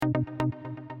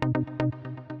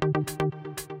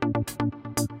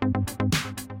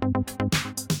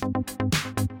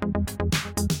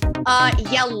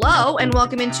Yellow, and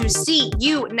welcome into See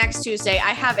You Next Tuesday.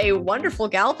 I have a wonderful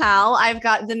gal pal. I've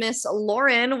got the Miss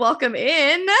Lauren. Welcome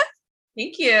in.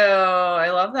 Thank you.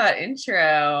 I love that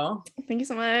intro. Thank you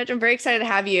so much. I'm very excited to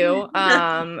have you.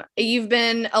 You've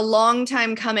been a long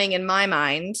time coming in my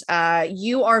mind.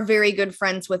 You are very good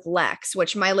friends with Lex,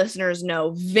 which my listeners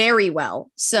know very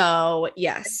well. So,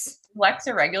 yes. Lex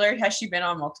a regular? Has she been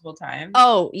on multiple times?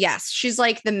 Oh, yes. She's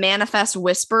like the manifest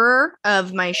whisperer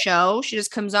of my show. She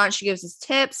just comes on, she gives us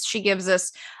tips, she gives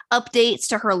us updates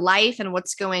to her life and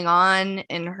what's going on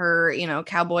in her,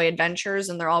 cowboy adventures,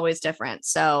 and they're always different.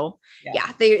 So,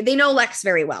 yeah, they know Lex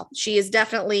very well. She is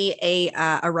definitely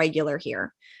a regular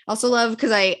here. Also love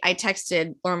because I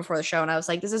texted Lauren before the show and I was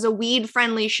like, this is a weed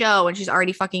friendly show, and she's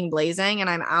already fucking blazing, and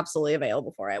I'm absolutely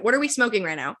available for it. What are we smoking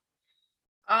right now?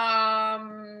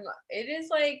 It is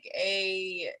like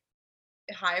a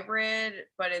hybrid,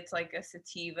 but it's like a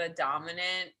sativa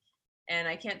dominant, and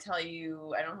I can't tell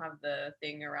you, I don't have the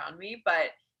thing around me,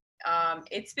 but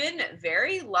it's been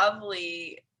very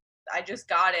lovely. I just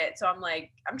got it, so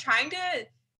I'm trying to,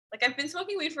 I've been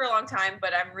smoking weed for a long time,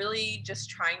 but I'm really just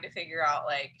trying to figure out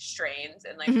like strains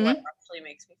and what actually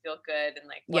makes me feel good, and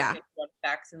what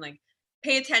effects, and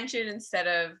pay attention instead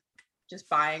of just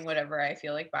buying whatever I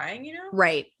feel like buying,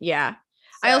 Right. Yeah.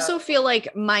 So, I also feel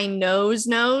like my nose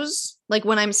knows, like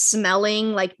when I'm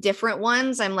smelling like different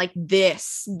ones, I'm like,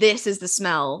 this is the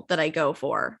smell that I go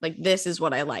for. Like, this is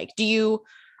what I like.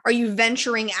 Are you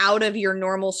venturing out of your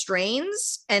normal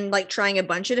strains and like trying a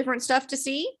bunch of different stuff to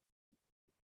see?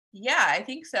 Yeah, I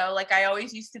think so. I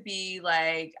always used to be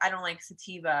like, I don't like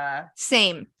sativa.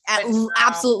 Same.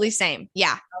 Absolutely same.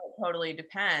 Yeah. It totally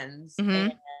depends.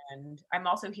 Mm-hmm. And I'm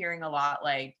also hearing a lot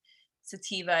like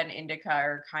sativa and indica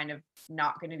are kind of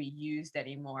not going to be used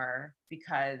anymore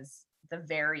because the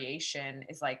variation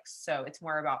is so it's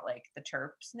more about the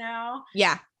terps now.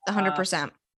 Yeah,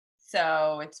 100%.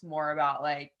 So it's more about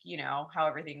how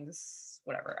everything's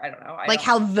whatever. I don't know.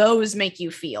 How those make you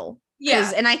feel.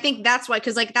 Yeah. And I think that's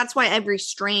why every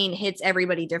strain hits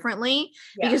everybody differently,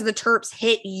 because the terps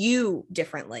hit you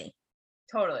differently.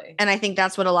 Totally. And I think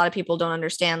that's what a lot of people don't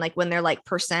understand. Like when they're like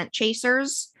percent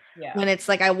chasers, when it's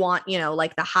like, I want,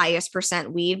 the highest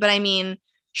percent weed, but I mean,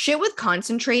 shit with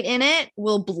concentrate in it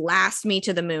will blast me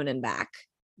to the moon and back.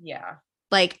 Yeah.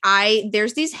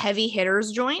 There's these heavy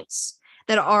hitters joints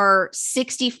that are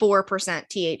 64%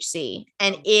 THC,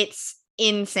 and it's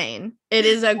insane. It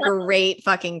is a great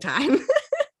fucking time.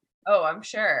 Oh, I'm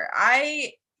sure.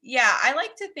 I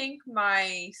like to think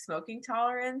my smoking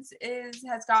tolerance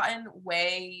has gotten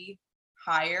way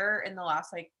higher in the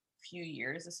last few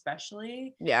years,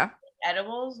 especially. Yeah.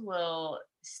 Edibles will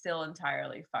still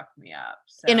entirely fuck me up.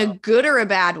 So, in a good or a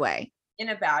bad way? In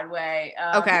a bad way.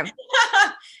 Okay.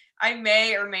 I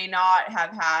may or may not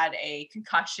have had a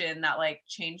concussion that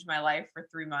changed my life for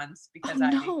 3 months because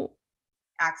I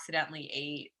accidentally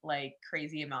ate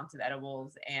crazy amounts of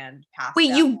edibles and passed out.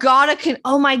 You got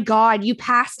oh my God, you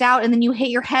passed out and then you hit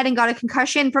your head and got a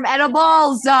concussion from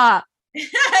edibles.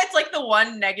 It's like the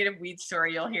one negative weed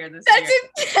story you'll hear this year.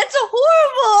 That's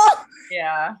horrible.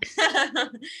 Yeah.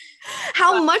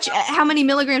 How many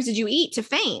milligrams did you eat to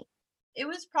faint? It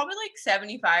was probably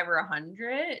 75 or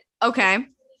 100. Okay.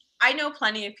 I know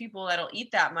plenty of people that'll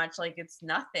eat that much, it's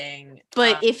nothing.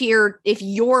 But if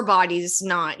your body's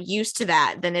not used to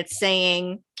that, then it's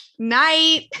saying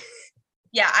night.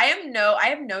 Yeah, I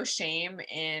have no shame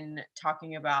in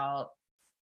talking about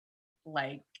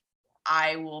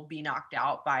I will be knocked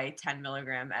out by 10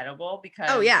 milligram edible because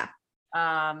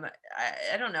I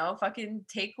don't know, fucking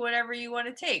take whatever you want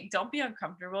to take. Don't be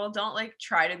uncomfortable. Don't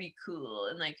try to be cool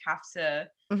and have to.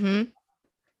 Mm-hmm.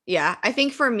 Yeah, I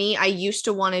think for me, I used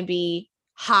to want to be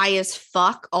high as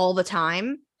fuck all the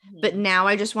time, but now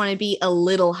I just want to be a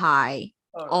little high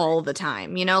all the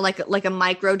time, like a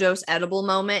microdose edible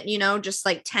moment, just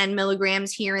 10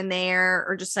 milligrams here and there,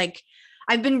 or just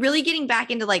I've been really getting back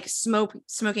into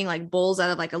smoking bowls out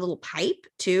of a little pipe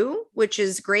too, which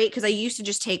is great because I used to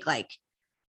just take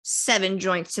 7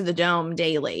 joints to the dome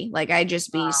daily. I'd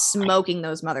just be smoking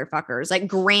those motherfuckers,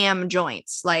 gram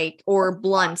joints, or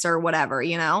blunts or whatever,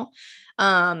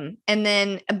 and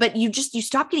then, but you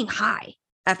stop getting high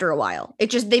after a while.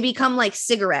 They become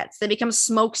cigarettes. They become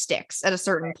smoke sticks at a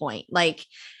certain point,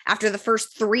 after the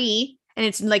first 3, and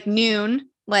it's noon.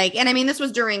 And I mean, this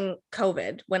was during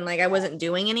COVID when I wasn't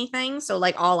doing anything. So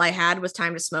all I had was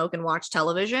time to smoke and watch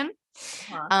television.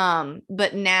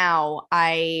 But now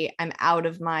I'm out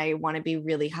of my want to be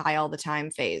really high all the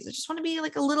time phase. I just want to be a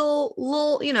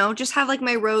little, just have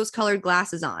my rose colored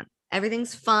glasses on.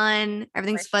 Everything's fun.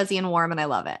 Everything's fuzzy and warm, and I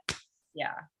love it.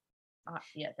 Yeah.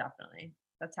 Yeah, definitely.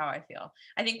 That's how I feel.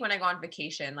 I think when I go on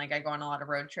vacation, like I go on a lot of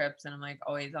road trips and I'm like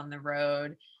always on the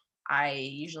road. I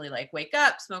usually like wake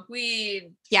up, smoke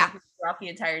weed, Yeah. throughout the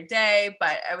entire day.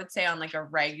 But I would say on like a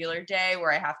regular day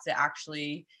where I have to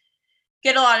actually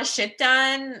get a lot of shit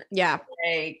done, Yeah.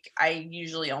 like I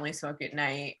usually only smoke at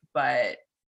night, but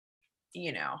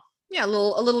you know. Yeah, a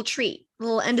little treat, a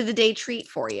little end of the day treat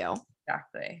for you.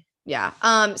 Exactly. Yeah.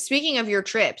 Speaking of your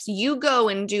trips, you go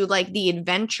and do like the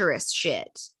adventurous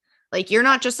shit. Like you're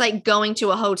not just like going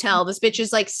to a hotel. This bitch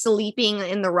is like sleeping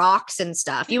in the rocks and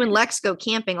stuff. You and Lex go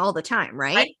camping all the time,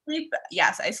 right?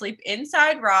 I sleep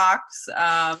inside rocks,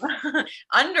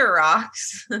 under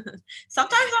rocks,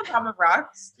 sometimes on top of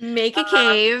rocks. Make a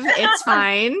cave. It's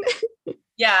fine.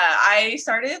 Yeah, I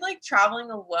started like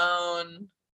traveling alone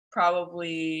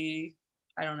probably,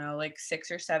 I don't know, like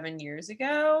 6 or 7 years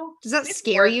ago. Does that Maybe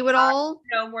scare you at all?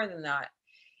 No, more than that.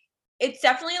 It's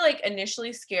definitely like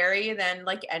initially scary, then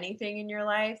like anything in your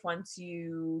life, once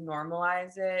you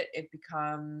normalize it, it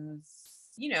becomes,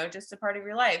 just a part of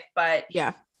your life. But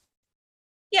Yeah.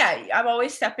 yeah, I'm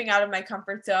always stepping out of my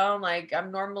comfort zone. Like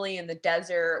I'm normally in the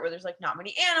desert where there's like not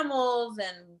many animals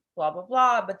and blah blah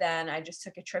blah. But then I just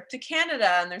took a trip to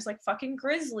Canada and there's like fucking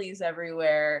grizzlies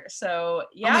everywhere. So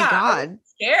yeah, oh my God. I was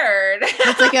scared.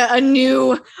 It's like a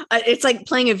new. It's like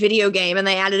playing a video game and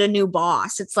they added a new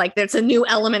boss. It's like there's a new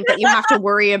element that you have to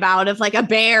worry about of like a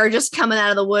bear just coming out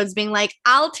of the woods, being like,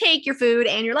 "I'll take your food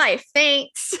and your life,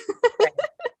 thanks."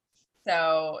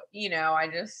 So I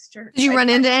just did you run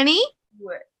into any?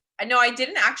 I know I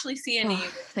didn't actually see any.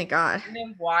 Thank God.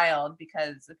 Wild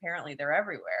because apparently they're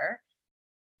everywhere.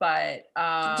 But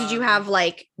did you have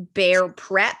like bear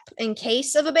prep in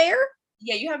case of a bear?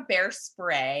 Yeah, you have bear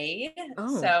spray.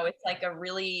 Oh. So it's like a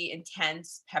really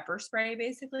intense pepper spray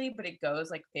basically, but it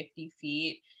goes like 50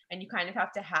 feet and you kind of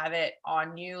have to have it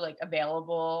on you, like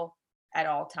available at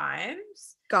all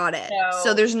times. Got it.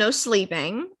 So there's no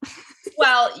sleeping.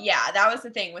 Well, yeah, that was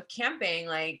the thing with camping.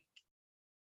 Like,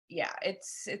 yeah,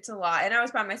 it's a lot. And I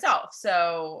was by myself.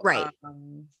 So, right.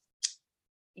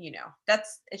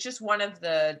 It's just one of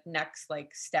the next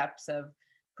like steps of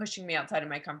pushing me outside of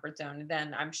my comfort zone.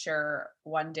 Then I'm sure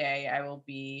one day I will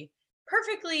be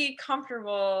perfectly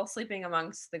comfortable sleeping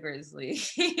amongst the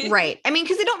grizzlies. Right. I mean,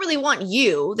 because they don't really want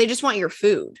you. They just want your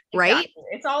food, right? Exactly.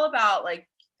 It's all about like,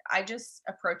 I just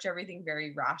approach everything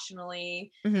very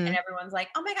rationally. Mm-hmm. And everyone's like,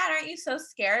 oh my God, aren't you so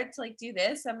scared to like do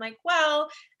this? I'm like, well,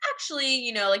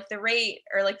 actually, like the rate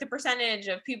or like the percentage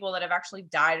of people that have actually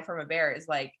died from a bear is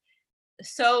like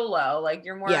so low. Like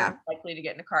you're more likely to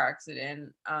get in a car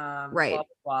accident. Right. Blah, blah,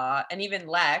 blah. And even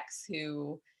Lex,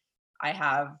 who I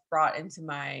have brought into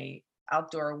my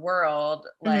outdoor world,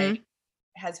 like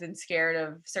has been scared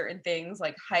of certain things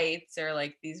like heights or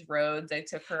like these roads I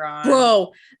took her on.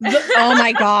 Bro, oh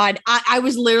my God. I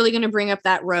was literally going to bring up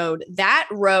that road. That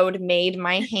road made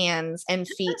my hands and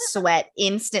feet sweat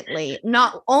instantly.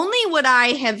 Not only would I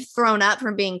have thrown up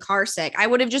from being car sick, I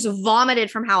would have just vomited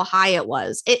from how high it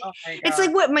was. It's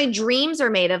like what my dreams are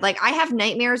made of. Like I have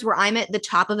nightmares where I'm at the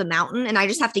top of a mountain and I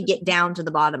just have to get down to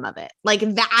the bottom of it. Like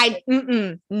that,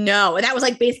 no, that was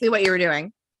like basically what you were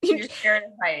doing. You're scared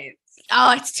of heights.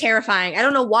 Oh, it's terrifying. I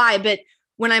don't know why, but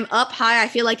when I'm up high, I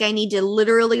feel like I need to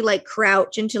literally like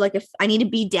crouch into like I need to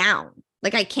be down.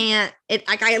 Like I can't,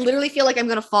 I literally feel like I'm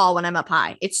going to fall when I'm up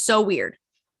high. It's so weird.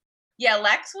 Yeah.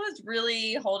 Lex was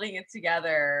really holding it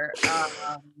together.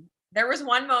 There was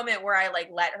one moment where I like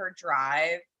let her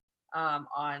drive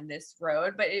on this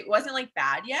road, but it wasn't like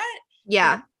bad yet.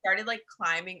 Yeah. I started like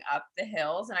climbing up the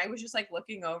hills and I was just like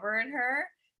looking over at her.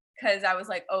 Because I was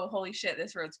like, oh, holy shit,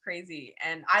 this road's crazy.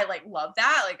 And I like love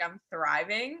that. Like I'm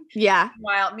thriving. Yeah.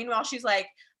 Meanwhile, she's like,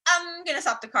 I'm going to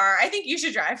stop the car. I think you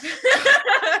should drive.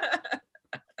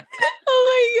 Oh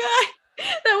my God.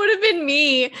 That would have been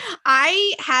me.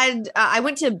 I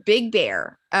went to Big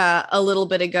Bear a little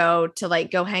bit ago to like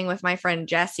go hang with my friend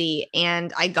Jesse.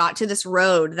 And I got to this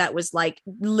road that was like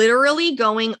literally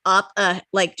going up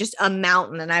just a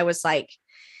mountain. And I was like,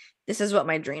 this is what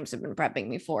my dreams have been prepping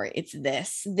me for. It's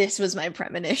this. This was my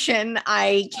premonition.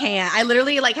 I can't. I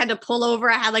literally like had to pull over.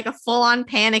 I had like a full on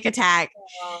panic attack.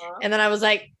 And then I was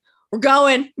like, we're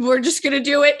going. We're just going to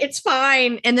do it. It's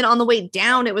fine. And then on the way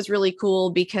down, it was really cool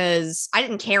because I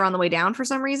didn't care on the way down for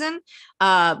some reason.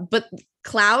 But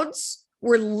clouds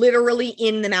were literally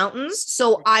in the mountains.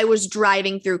 So I was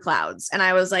driving through clouds and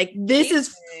I was like, this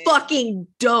is fucking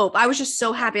dope. I was just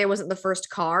so happy I wasn't the first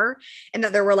car and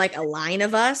that there were like a line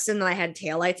of us and then I had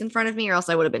taillights in front of me or else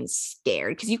I would have been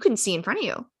scared because you couldn't see in front of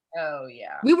you. Oh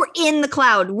yeah. We were in the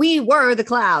cloud. We were the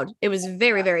cloud. It was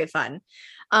very, very fun.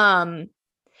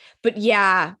 But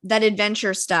yeah, that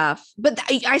adventure stuff. But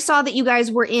I saw that you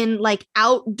guys were in like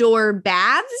outdoor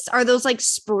baths. Are those like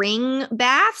spring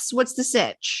baths? What's the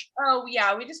sitch? Oh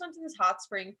yeah, we just went to this hot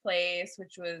spring place,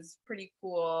 which was pretty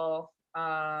cool.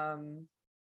 I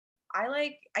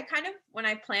kind of, when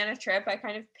I plan a trip, I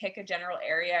kind of pick a general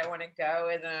area I want to go,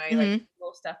 and then I like Mhm.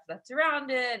 little stuff that's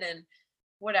around it and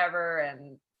whatever.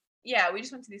 And yeah, we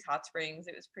just went to these hot springs.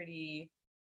 It was pretty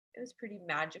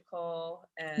magical,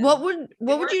 and they What would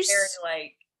weren't you very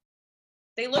like,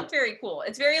 they look very cool.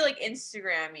 It's very like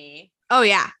Instagrammy, Oh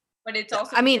yeah. but it's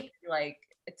also I mean, like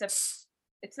it's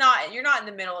not, you're not in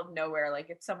the middle of nowhere. Like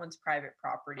it's someone's private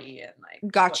property and like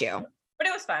got you. but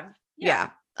it was fun. Yeah. Yeah.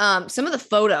 Some of the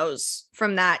photos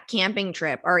from that camping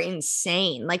trip are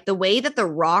insane. Like the way that the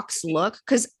rocks look,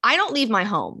 because I don't leave my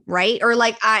home, right? Or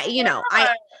like Yeah.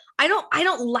 I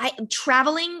don't like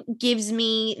traveling gives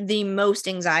me the most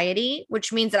anxiety,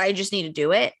 which means that I just need to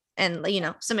do it and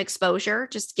some exposure,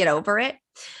 just get over it.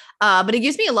 But it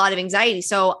gives me a lot of anxiety.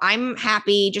 So I'm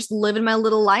happy just living my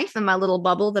little life in my little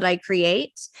bubble that I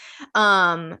create.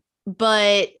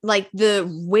 But like the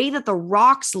way that the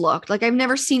rocks looked, like I've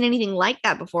never seen anything like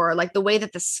that before. Like the way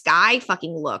that the sky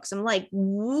fucking looks, I'm like,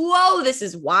 whoa, this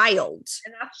is wild.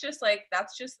 And that's just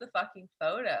the fucking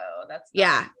photo. That's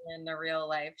Yeah. not in the real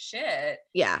life shit.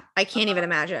 Yeah. I can't even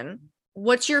imagine.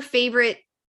 What's your favorite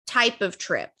type of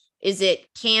trip? Is it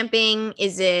camping?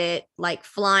 Is it like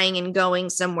flying and going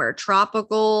somewhere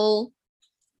tropical?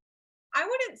 I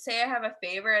wouldn't say I have a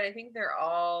favorite. I think they're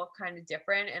all kind of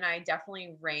different, and I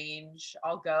definitely range.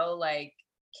 I'll go like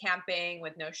camping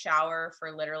with no shower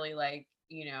for literally like,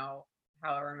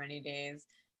 however many days.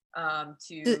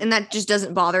 To And that just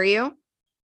doesn't bother you?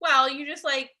 Well, you just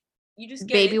get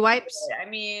Baby into wipes? it. I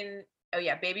mean, oh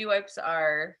yeah, baby wipes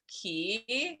are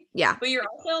key, Yeah. but you're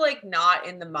also like not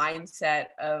in the mindset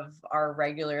of our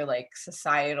regular like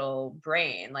societal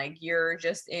brain. Like you're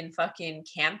just in fucking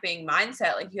camping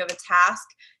mindset. Like you have a task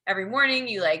every morning.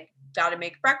 You like got to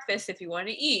make breakfast if you want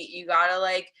to eat. You got to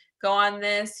like go on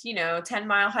this,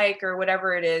 10-mile hike or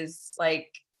whatever it is, like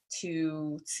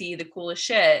to see the coolest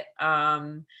shit.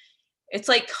 It's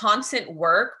like constant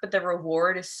work, but the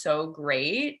reward is so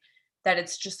great that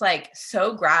it's just like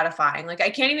so gratifying. Like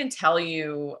I can't even tell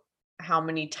you how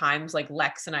many times like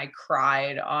Lex and I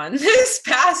cried on this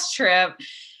past trip.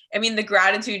 I mean, the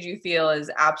gratitude you feel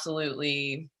is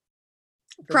absolutely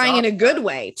Crying in bizarre. a good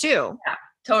way too. Yeah,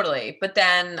 totally. But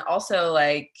then also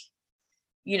like,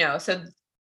 so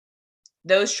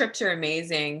those trips are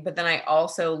amazing, but then I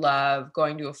also love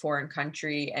going to a foreign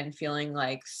country and feeling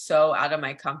like so out of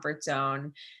my comfort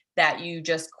zone that you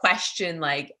just question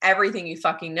like everything you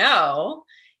fucking know.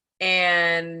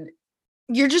 And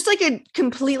You're just like a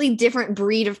completely different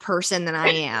breed of person than I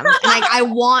am. And like I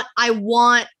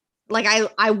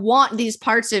want these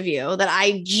parts of you that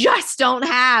I just don't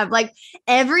have. Like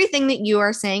everything that you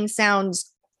are saying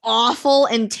sounds awful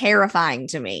and terrifying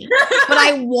to me. But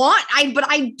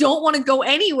I don't want to go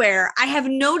anywhere. I have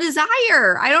no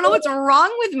desire. I don't know what's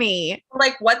wrong with me.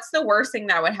 like, what's the worst thing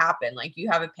that would happen? Like you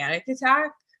have a panic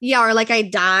attack? Yeah, or like I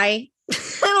die.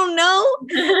 I don't know.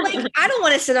 Like I don't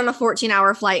want to sit on a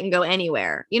 14-hour flight and go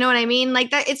anywhere. You know what I mean?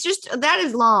 Like that it's just that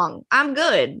is long. I'm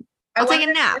good. I'll take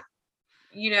a nap.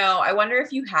 I wonder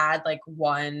if you had like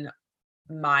one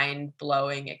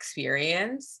mind-blowing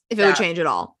experience If it would change at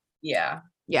all. Yeah.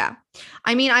 Yeah.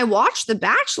 I mean, I watched The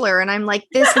Bachelor and I'm like,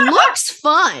 this looks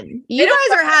fun. You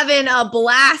guys are having a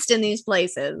blast in these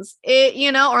places.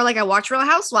 Or like I watch Real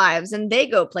Housewives and they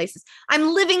go places.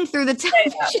 I'm living through the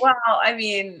television. Yeah. Well, I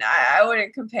mean, I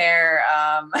wouldn't compare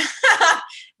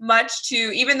much to,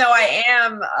 even though I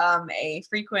am a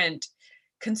frequent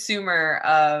consumer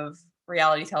of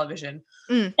reality television.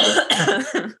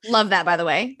 Love that, by the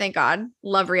way. Thank God.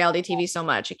 Love reality TV so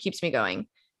much. It keeps me going.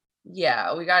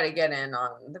 Yeah, we got to get in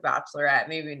on The Bachelorette.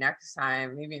 Maybe next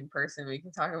time, maybe in person, we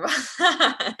can talk about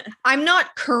that. I'm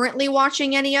not currently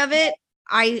watching any of it.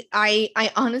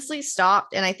 I honestly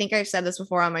stopped, and I think I've said this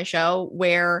before on my show,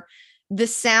 where the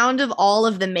sound of all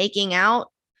of the making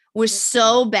out was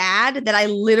so bad that I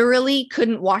literally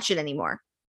couldn't watch it anymore.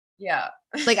 Yeah.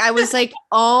 Like I was like,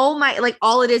 oh my, like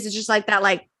all it is just like that.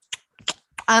 Like,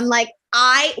 I'm like,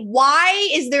 why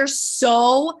is there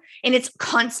so, and it's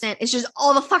constant. It's just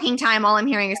all the fucking time. All I'm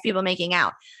hearing is people making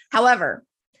out. However,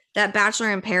 that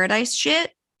Bachelor in Paradise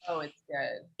shit. Oh, it's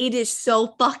good. It is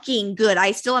so fucking good.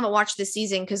 I still haven't watched this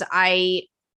season because I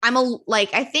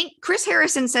think Chris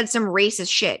Harrison said some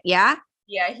racist shit. Yeah.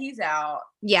 Yeah. He's out.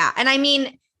 Yeah. And I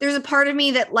mean, there's a part of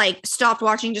me that like stopped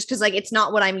watching just because like, it's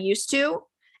not what I'm used to.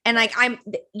 And like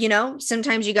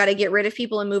sometimes you got to get rid of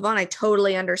people and move on. I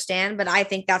totally understand, but I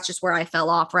think that's just where I fell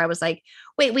off, where I was like,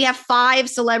 wait, we have 5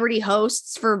 celebrity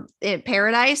hosts for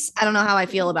Paradise. I don't know how I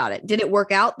feel about it. Did it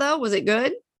work out though? Was it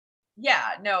good? Yeah,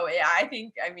 no, I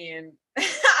think, I mean,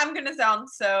 I'm gonna sound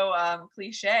so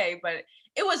cliche, but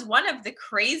it was one of the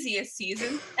craziest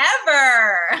seasons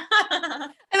ever.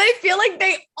 And I feel like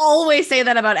they always say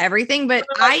that about everything, but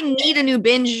I need a new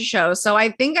binge show. So I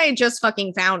think I just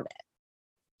fucking found it.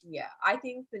 Yeah, I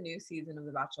think the new season of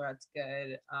The Bachelorette's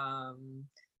good. I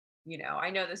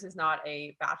know this is not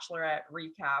a Bachelorette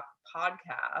recap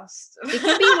podcast. It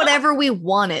can be whatever we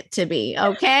want it to be,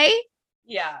 okay?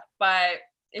 Yeah, but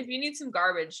if you need some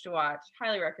garbage to watch,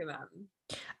 highly recommend.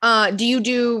 Do you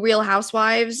do Real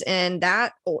Housewives and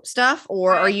that stuff,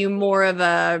 or are you more of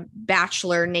a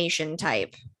Bachelor Nation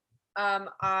type?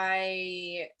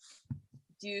 I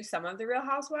do some of the Real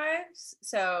Housewives.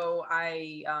 So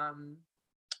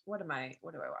what do I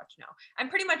watch now? I'm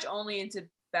pretty much only into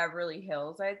Beverly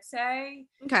Hills, I'd say.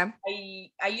 Okay.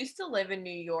 I used to live in New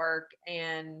York,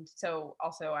 and so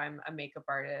also I'm a makeup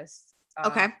artist.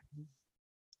 Okay.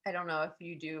 I don't know if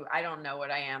you do. I don't know what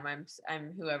I am.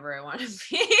 I'm whoever I want to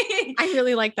be. I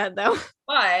really like that though.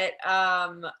 But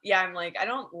yeah, I'm like, I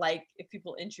don't like if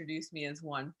people introduce me as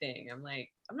one thing. I'm like,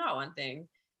 I'm not one thing.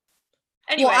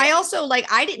 Anyway. Well, I also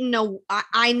I didn't know.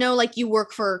 I know like you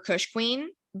work for Kush Queen,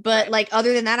 but like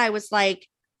other than that, I was like,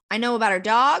 I know about her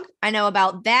dog. I know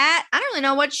about that. I don't really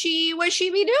know what she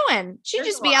be doing. She'd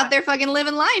just be out there fucking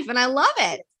living life, and I love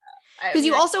it. Because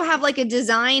you also have like a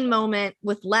design moment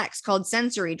with Lex called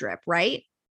Sensory Drip, right?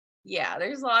 Yeah,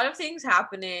 there's a lot of things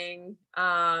happening.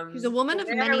 She's a woman of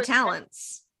many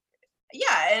talents.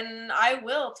 Yeah, and I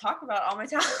will talk about all my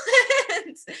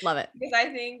talents. Love it. Because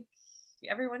I think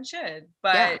everyone should.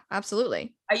 But yeah,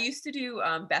 absolutely. I used to do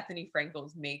Bethany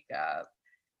Frankel's makeup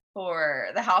for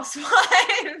the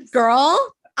Housewives.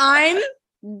 Girl, I'm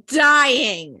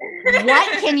dying.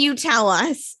 What can you tell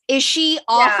us? Is she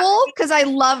awful? Because I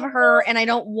love her and I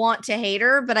don't want to hate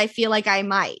her, but I feel like I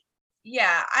might.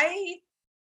 Yeah,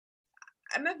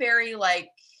 I'm a very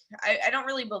I don't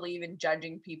really believe in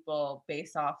judging people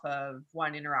based off of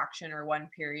one interaction or one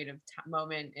period of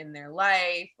moment in their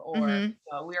life, or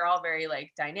we're all very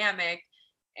dynamic,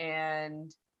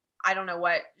 and I don't know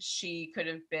what she could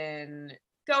have been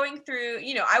going through.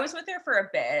 I was with her for a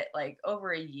bit,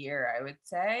 over a year, I would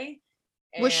say.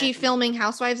 Was she filming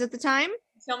Housewives at the time?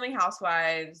 Filming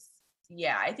Housewives.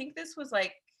 Yeah, I think this was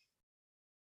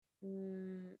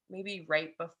maybe right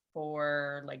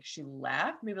before she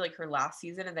left, maybe her last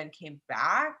season and then came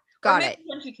back. Got it.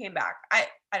 When she came back. I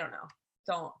don't know.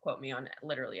 Don't quote me on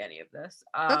literally any of this.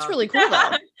 That's really cool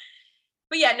though.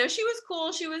 But yeah, no, she was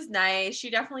cool. She was nice. She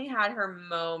definitely had her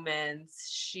moments.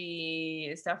 She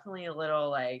is definitely a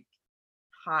little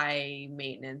high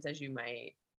maintenance, as you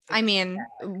might. I mean,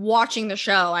 watching the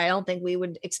show, I don't think we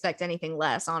would expect anything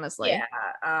less, honestly.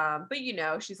 Yeah. But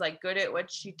she's good at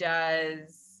what she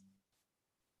does.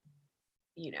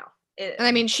 And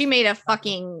I mean, she made a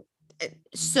fucking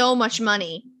so much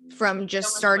money from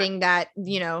just starting that,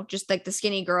 just the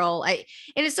skinny girl. And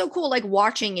it's so cool,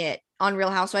 watching it on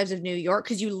Real Housewives of New York,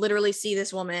 because you literally see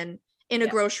this woman in a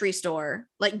grocery store,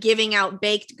 giving out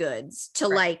baked goods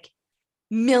to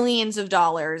millions of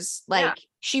dollars.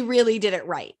 She really did it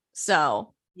right.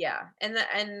 So yeah, and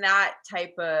that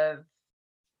type of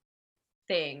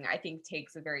thing, I think,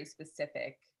 takes a very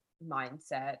specific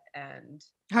mindset, and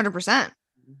 100%.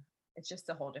 It's just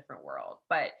a whole different world.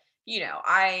 But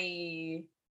I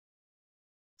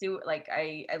do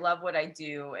I love what I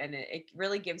do, and it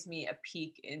really gives me a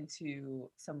peek into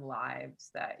some lives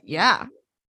that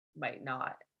might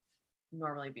not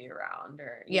normally be around.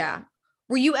 Or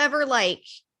were you ever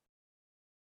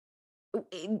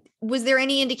was there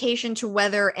any indication to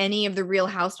whether any of the Real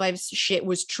Housewives shit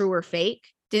was true or fake?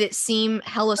 Did it seem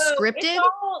hella scripted?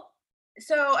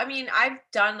 So, I mean, I've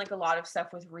done a lot of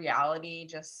stuff with reality,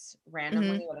 just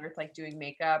randomly, whether it's doing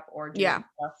makeup or doing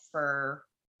stuff for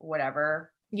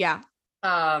whatever. Yeah.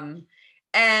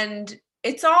 And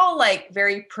it's all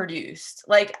very produced.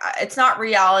 It's not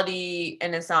reality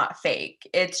and it's not fake.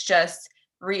 It's just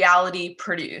reality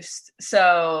produced.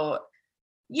 So,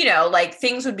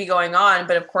 things would be going on,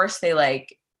 but of course they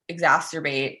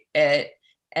exacerbate it,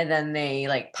 and then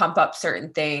they pump up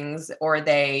certain things, or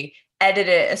they edit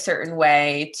it a certain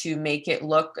way to make it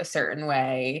look a certain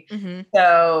way.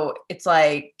 So it's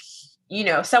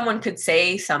someone could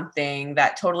say something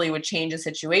that totally would change a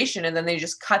situation, and then they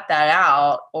just cut that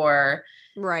out, or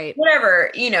whatever,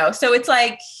 so it's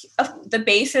the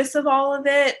basis of all of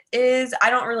it is, I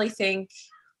don't really think,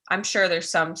 I'm sure there's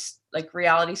some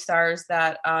reality stars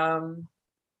that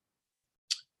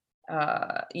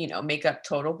makeup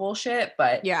total bullshit,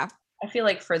 but Yeah. I feel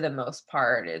like for the most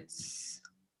part it's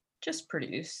just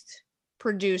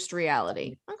Produced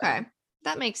reality. Okay.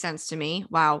 That makes sense to me.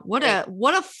 Wow. What Right.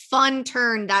 a fun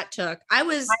turn that took. I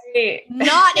was I-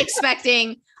 not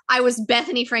expecting I was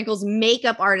Bethany Frankel's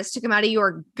makeup artist to come out of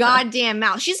your goddamn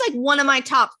mouth. She's like one of my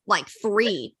top like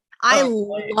 3. I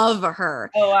love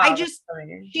her. Oh wow. I just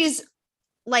she's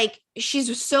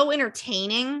so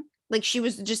entertaining. Like she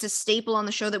was just a staple on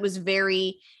the show that was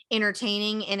very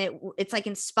entertaining, and it's like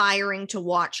inspiring to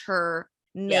watch her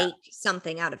make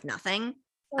something out of nothing.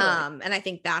 And I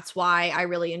think that's why I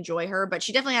really enjoy her. But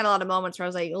she definitely had a lot of moments where I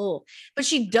was like, oh, but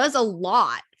she does a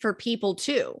lot for people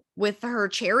too with her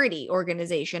charity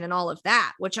organization and all of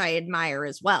that, which I admire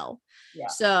as well. Yeah.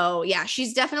 So yeah,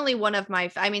 she's definitely one of my,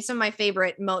 some of my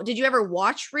favorite. Did you ever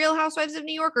watch Real Housewives of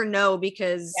New York or no?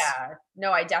 Because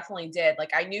no, I definitely did.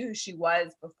 Like I knew who she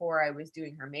was before I was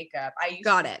doing her makeup. I used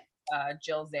got to it.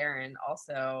 Jill Zarin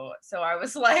also. So I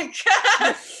was like,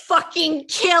 you're fucking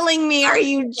killing me. Are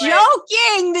you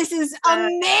joking? This is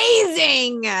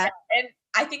amazing. And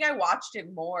I think I watched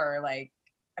it more. Like,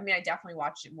 I mean, I definitely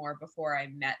watched it more before I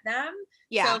met them.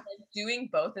 Yeah. So like, doing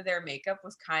both of their makeup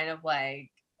was kind of like,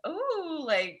 oh,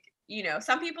 like,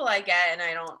 some people I get and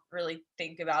I don't really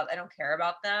I don't care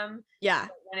about them. Yeah.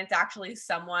 But when it's actually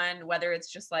someone, whether it's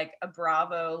just like a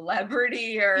Bravo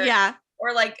celebrity or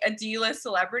like a D-list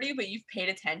celebrity, but you've paid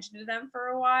attention to them for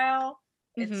a while,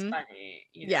 it's funny.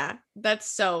 Yeah, that's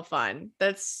so fun.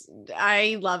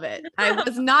 I love it. I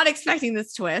was not expecting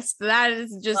this twist. That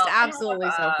is just absolutely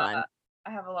so fun.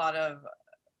 I have a lot of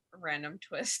random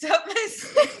twist up my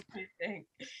sleeve, I think.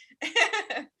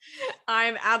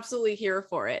 I'm absolutely here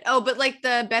for it. Oh, but like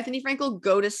the Bethany Frankel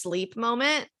go to sleep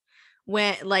moment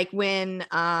when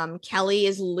Kelly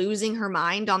is losing her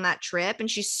mind on that trip and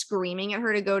she's screaming at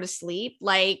her to go to sleep.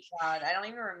 Like, God, I don't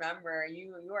even remember.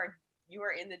 You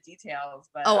are in the details,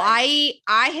 but I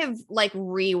have like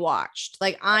rewatched.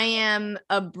 Like I'm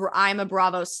a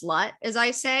Bravo slut, as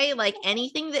I say. Like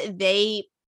anything that they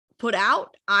put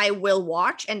out, I will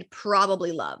watch and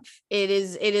probably love. It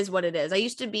is what it is. I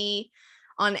used to be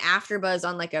on AfterBuzz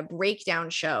on like a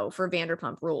breakdown show for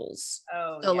Vanderpump Rules.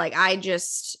 So like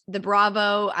the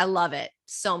Bravo, I love it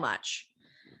so much.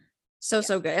 So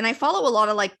good. And I follow a lot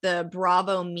of like the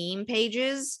Bravo meme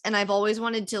pages, and I've always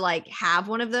wanted to like have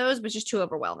one of those, but it's just too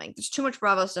overwhelming. There's too much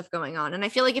Bravo stuff going on, and I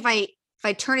feel like if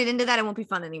I turn it into that, it won't be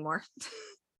fun anymore.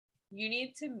 You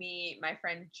need to meet my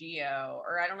friend Gio,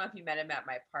 or I don't know if you met him at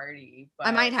my party, but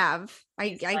I might have.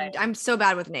 I'm so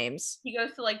bad with names. He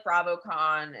goes to like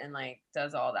BravoCon and like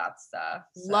does all that stuff.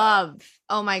 So. Love.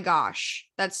 Oh my gosh.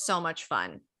 That's so much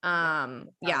fun. I'm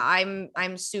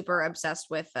super obsessed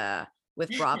with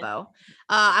Bravo.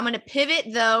 I'm going to pivot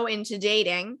though into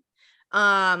dating.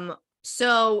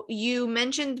 So you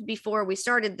mentioned before we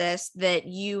started this that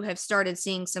you have started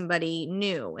seeing somebody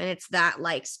new, and it's that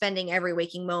like spending every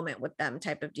waking moment with them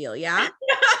type of deal. Yeah.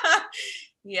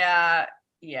 Yeah.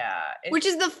 Which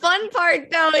is the fun part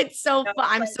though. It's so fun.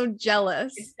 I'm so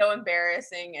jealous. It's so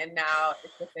embarrassing. And now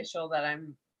it's official that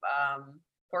I'm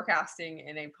forecasting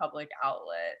in a public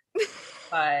outlet,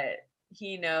 but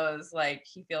he knows, like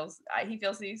he feels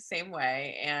the same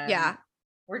way. And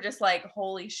we're just like,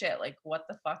 holy shit, like what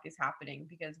the fuck is happening?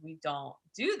 Because we don't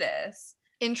do this.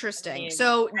 Interesting. I mean,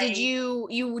 so did you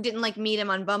didn't like meet him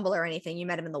on Bumble or anything? You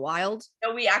met him in the wild?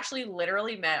 No, we actually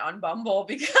literally met on Bumble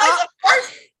because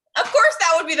of course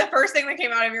that would be the first thing that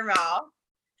came out of your mouth.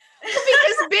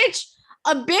 Because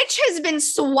a bitch has been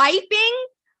swiping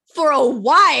for a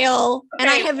while, and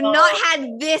I have not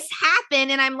had this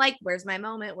happen, and I'm like, where's my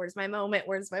moment? Where's my moment?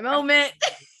 Where's my moment?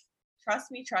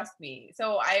 Trust me.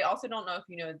 So I also don't know if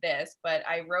you know this, but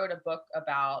I wrote a book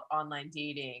about online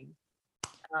dating.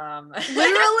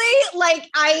 Literally, like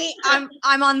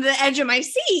I'm on the edge of my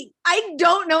seat. I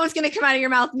don't know what's gonna come out of your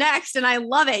mouth next, and I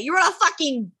love it. You wrote a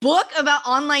fucking book about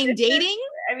online dating?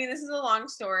 This is a long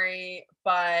story,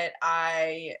 but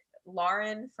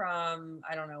Lauren from,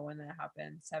 I don't know when that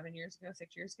happened, 7 years ago,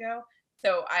 6 years ago.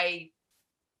 So I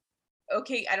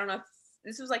don't know if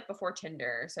this was like before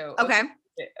Tinder. So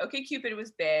OkCupid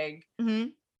was big. Mm-hmm.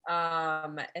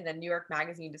 And then New York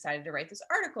Magazine decided to write this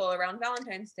article around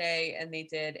Valentine's Day, and they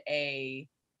did a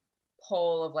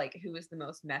poll of like who was the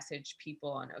most messaged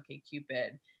people on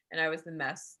OkCupid, and I was the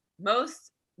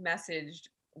most messaged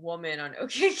woman on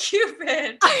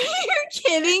OkCupid. Are you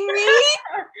kidding me?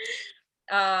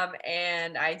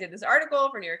 And I did this article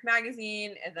for New York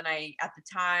Magazine, and then at the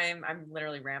time, I'm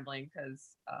literally rambling because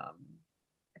I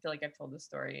feel like I've told this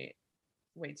story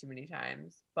way too many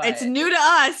times, but it's new to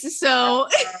us. So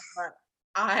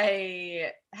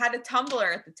I had a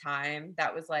Tumblr at the time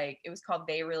that was like, it was called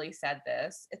They Really Said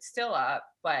This. It's still up,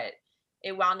 but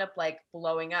it wound up like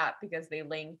blowing up because they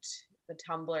linked the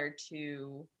Tumblr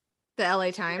to The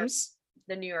LA Times.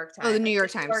 the New York Oh, the Times. New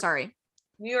York Times. Sorry.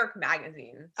 New York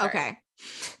Magazine. Sorry. Okay.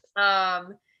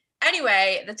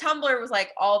 Anyway, the Tumblr was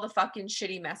like all the fucking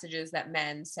shitty messages that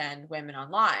men send women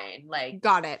online. Like,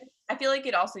 got it. I feel like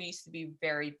it also used to be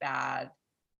very bad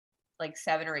like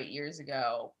 7 or 8 years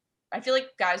ago. I feel like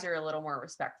guys are a little more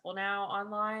respectful now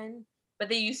online, but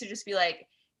they used to just be like,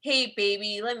 "Hey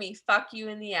baby, let me fuck you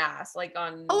in the ass." Like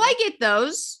on Oh, I get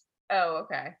those. Oh,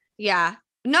 okay. Yeah.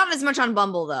 Not as much on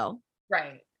Bumble though.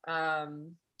 Right.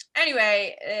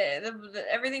 Anyway,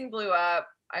 everything blew up.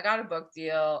 I got a book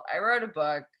deal. I wrote a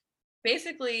book.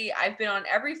 Basically, I've been on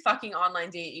every fucking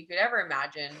online date you could ever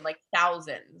imagine, like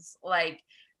thousands. Like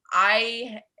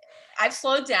I've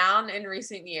slowed down in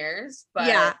recent years, but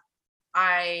yeah.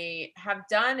 I have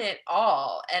done it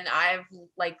all, and I've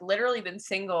like literally been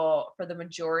single for the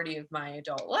majority of my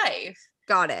adult life.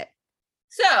 Got it.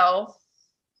 So,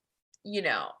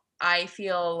 I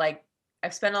feel like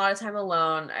I've spent a lot of time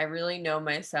alone. I really know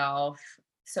myself.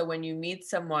 So when you meet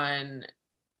someone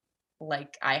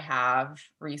like I have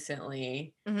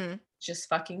recently, just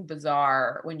fucking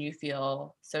bizarre when you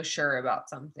feel so sure about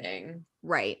something.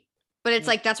 Right. But it's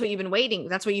like, that's what you've been waiting.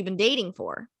 That's what you've been dating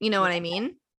for. You know what I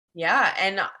mean? Yeah.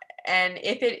 And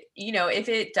if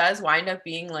it does wind up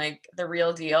being like the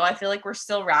real deal, I feel like we're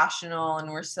still rational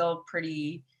and we're still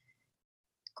pretty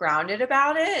grounded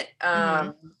about it.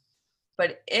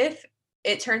 But if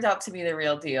it turns out to be the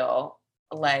real deal,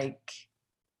 like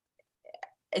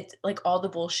it's like all the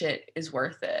bullshit is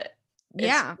worth it.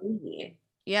 Yeah.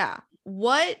 Yeah.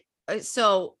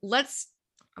 So love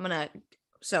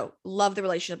the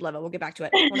relationship level. We'll get back to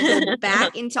it. I want to go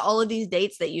back into all of these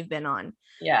dates that you've been on.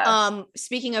 Yeah.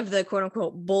 Speaking of the quote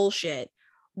unquote bullshit,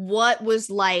 what was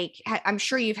like, I'm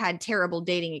sure you've had terrible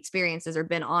dating experiences or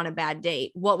been on a bad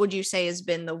date. What would you say has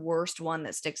been the worst one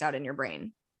that sticks out in your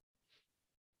brain?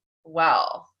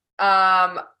 Well,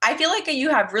 I feel like you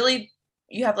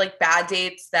have like bad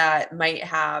dates that might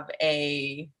have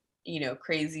a,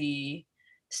 crazy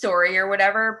story or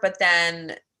whatever, but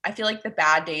then I feel like the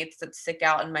bad dates that stick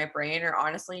out in my brain are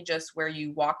honestly just where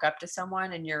you walk up to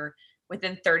someone and you're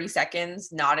within 30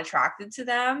 seconds not attracted to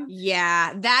them.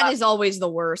 Yeah, that is always the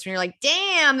worst when you're like,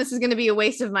 damn, this is going to be a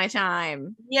waste of my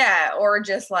time. Yeah, or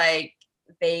just like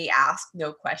they ask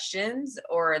no questions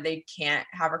or they can't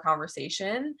have a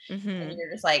conversation and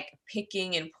you're just like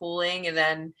picking and pulling, and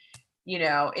then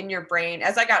in your brain,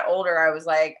 as I got older, I was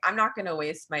like, I'm not going to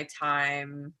waste my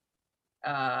time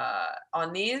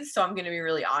on these, so I'm going to be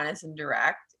really honest and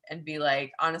direct and be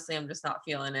like, honestly, I'm just not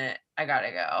feeling it, I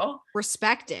gotta go.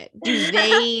 Respect it.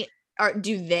 Are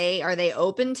they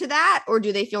open to that, or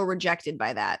do they feel rejected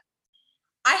by that?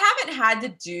 I haven't had to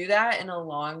do that in a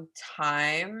long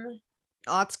time.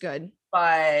 Oh, that's good.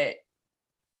 But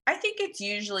I think it's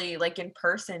usually like in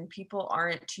person, people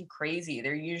aren't too crazy.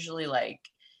 They're usually like,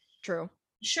 true.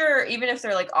 Sure, even if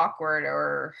they're like awkward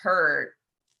or hurt,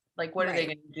 like what are they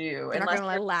going to do? They're not going to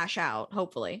like lash out,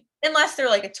 hopefully. Unless they're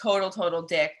like a total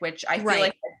dick, which I feel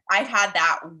like I've had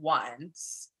that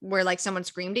once. Where like someone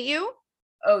screamed at you?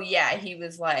 Oh yeah, he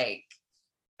was like,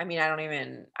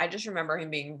 I just remember him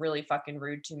being really fucking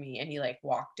rude to me, and he like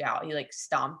walked out. He like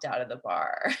stomped out of the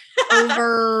bar.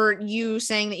 Over you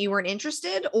saying that you weren't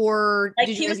interested, or like,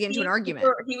 did you guys get into an argument?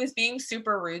 He was being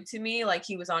super rude to me, like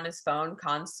he was on his phone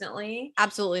constantly.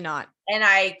 Absolutely not. And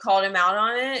I called him out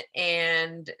on it,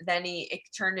 and then it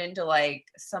turned into like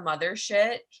some other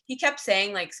shit. He kept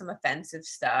saying like some offensive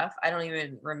stuff. I don't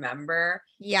even remember.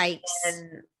 Yikes.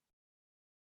 And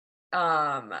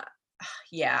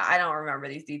yeah, I don't remember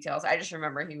these details. I just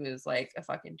remember he was like a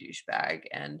fucking douchebag,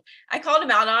 and I called him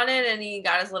out on it, and he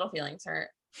got his little feelings hurt.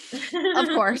 Of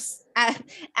course,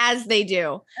 as they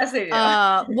do. As they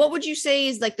do. What would you say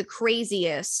is like the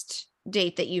craziest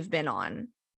date that you've been on?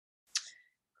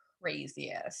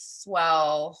 Craziest.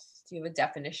 Well, do you have a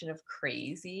definition of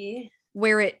crazy?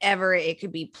 Wherever it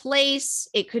could be place,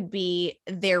 it could be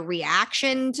their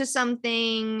reaction to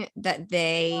something that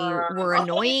they were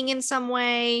annoying in some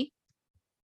way.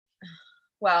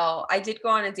 Well, I did go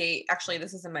on a date. Actually,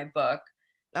 this is in my book.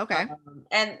 Okay.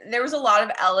 And there was a lot of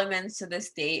elements to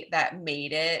this date that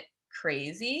made it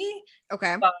crazy.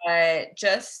 Okay. But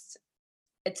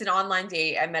it's an online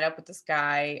date. I met up with this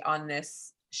guy on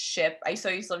this ship. I used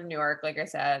to live in New York. Like I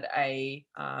said, I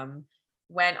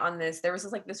went on there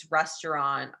was this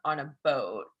restaurant on a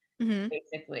boat,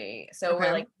 basically. So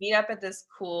we're like meet up at this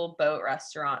cool boat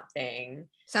restaurant thing.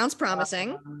 Sounds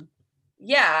promising.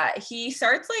 yeah, he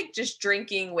starts like just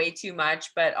drinking way too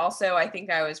much, but also I think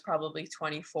I was probably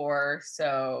 24,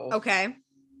 so Okay.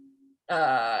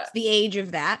 uh It's the age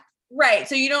of that. right,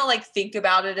 so you don't like think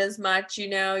about it as much,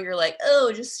 you're like,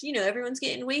 oh, just everyone's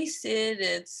getting wasted,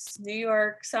 it's New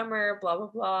York summer, blah blah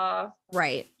blah.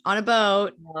 Right. On a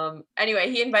boat.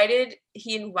 Anyway,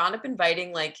 he wound up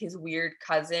inviting like his weird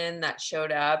cousin that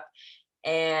showed up,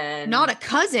 Not and a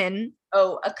cousin.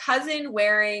 oh, a cousin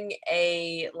wearing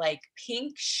a like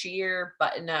pink sheer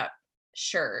button up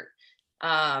shirt.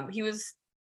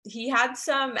 He had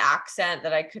some accent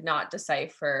that I could not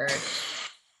decipher.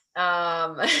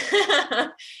 Um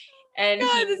and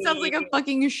God, this sounds like a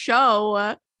fucking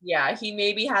show. he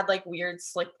maybe had like weird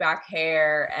slick back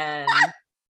hair, and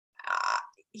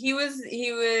he was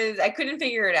I couldn't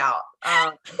figure it out.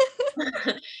 Um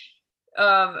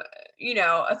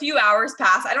a few hours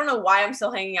pass. I don't know why I'm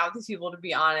still hanging out with these people, to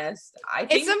be honest. I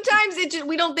It's think sometimes it just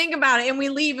we don't think about it and we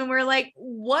leave and we're like,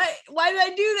 what? Why did I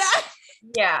do that?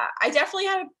 yeah, I definitely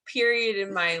had a period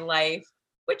in my life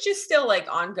which is still like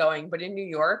ongoing, but in New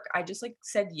York, I just like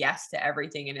said yes to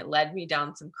everything and it led me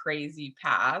down some crazy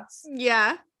paths.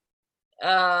 Yeah.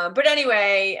 But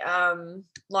anyway,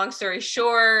 long story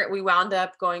short, we wound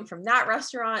up going from that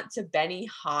restaurant to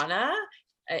Benihana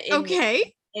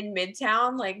Okay. in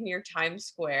Midtown, like near Times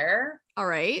Square. All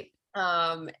right.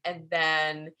 And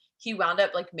then he wound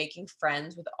up like making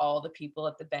friends with all the people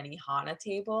at the Benihana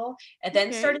table, and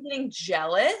then started getting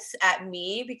jealous at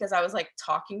me because I was like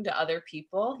talking to other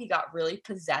people. He got really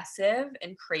possessive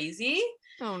and crazy.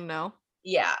 Oh no.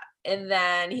 Yeah. And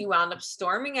then he wound up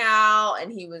storming out,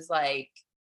 and what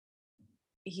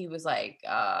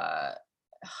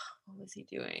was he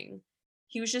doing?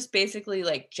 He was just basically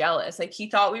like jealous. Like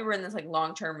he thought we were in this like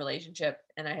long-term relationship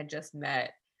and I had just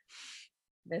met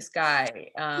this guy.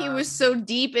 He was so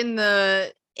deep in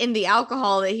the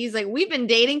alcohol that he's like, we've been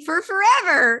dating for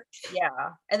forever. Yeah.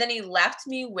 And then he left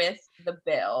me with the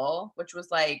bill, which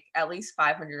was like at least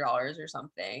 $500 or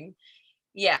something.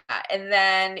 Yeah. And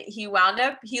then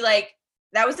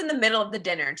that was in the middle of the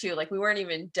dinner too. Like we weren't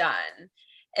even done.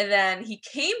 And then he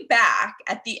came back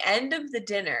at the end of the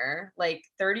dinner, like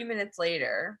 30 minutes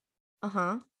later.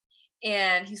 Uh-huh.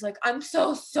 And he's like, I'm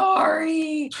so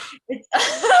sorry. It's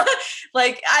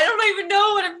like, I don't even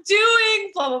know what I'm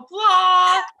doing, blah, blah, blah.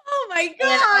 Oh my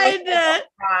God. Like, oh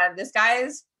God, this guy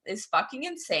is fucking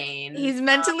insane. He's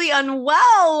mentally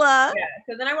unwell. Yeah.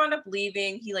 So then I wound up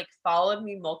leaving. He like followed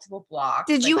me multiple blocks.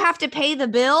 Did you have to pay the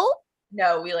bill?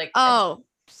 No, we like wound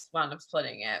up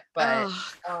splitting it. But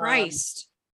Christ.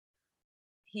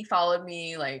 He followed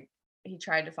me, like he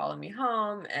tried to follow me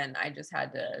home, and I just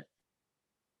had to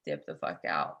dip the fuck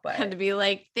out. But had to be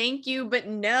like, thank you, but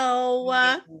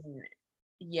no.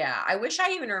 Yeah, I wish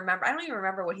I even remember. I don't even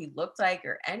remember what he looked like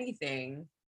or anything,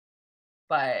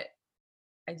 but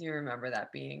I do remember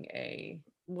that being a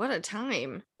what a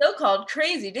time. So-called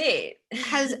crazy date.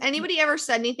 Has anybody ever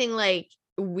said anything like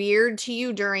weird to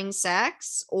you during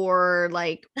sex or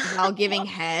like while giving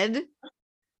head?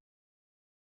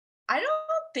 I don't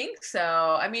think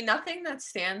so. I mean, nothing that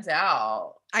stands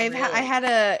out. I had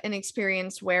an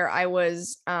experience where I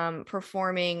was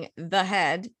performing the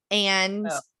head, and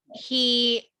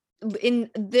he, in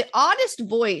the oddest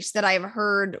voice that I've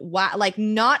heard, like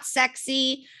not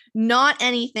sexy, not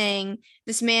anything,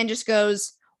 this man just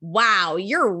goes, wow,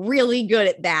 you're really good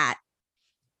at that.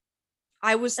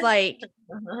 I was like,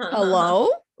 hello,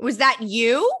 was that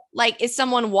you? Like, is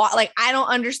someone like, I don't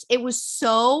understand. It was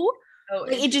so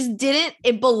like, it just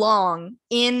didn't belong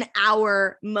in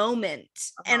our moment.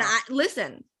 And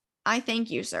I thank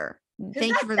you, sir.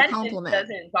 Thank you for the compliment.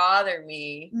 Doesn't bother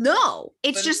me. No,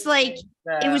 it's just like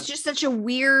it was just such a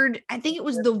weird. I think it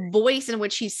was the voice in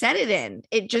which he said it in.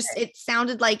 It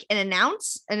sounded like an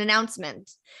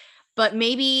announcement. But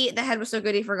maybe the head was so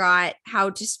good he forgot how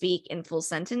to speak in full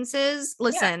sentences.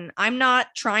 Listen, I'm not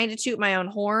trying to toot my own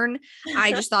horn.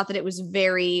 I just thought that it was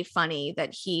very funny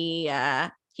that he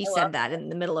said that in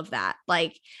the middle of that.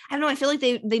 Like, I don't know. I feel like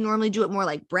they normally do it more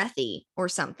like breathy or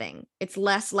something. It's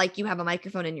less like you have a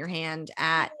microphone in your hand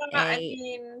at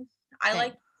I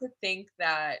like to think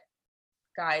that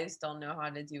guys don't know how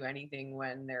to do anything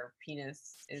when their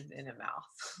penis is in a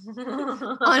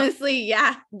mouth. Honestly,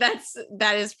 yeah, that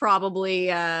is probably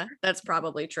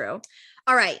true.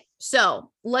 All right.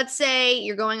 So let's say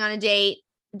you're going on a date.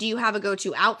 Do you have a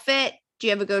go-to outfit? Do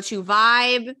you have a go-to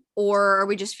vibe? Or are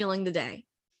we just feeling the day?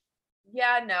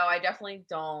 Yeah, no, I definitely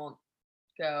don't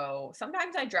go.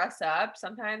 Sometimes I dress up.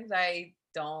 Sometimes I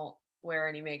don't wear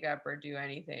any makeup or do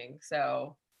anything.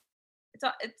 So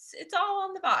it's all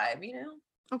on the vibe,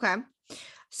 Okay.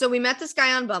 So we met this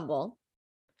guy on Bumble.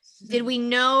 Did we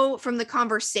know from the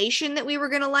conversation that we were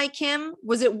going to like him?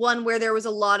 Was it one where there was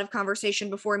a lot of conversation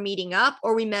before meeting up,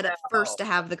 or we met up first to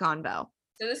have the convo?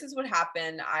 So this is what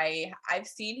happened. I've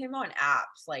seen him on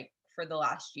apps like for the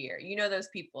last year. You know those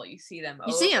people, you see them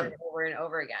You see over him. and over and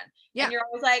over again. Yeah. And you're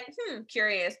always like,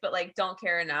 curious, but like don't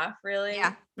care enough, really.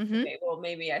 Yeah. Okay, well,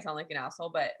 maybe I sound like an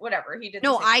asshole, but whatever. He did.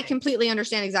 No, the same I thing. completely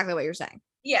understand exactly what you're saying.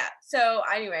 Yeah. So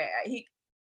anyway,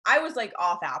 I was like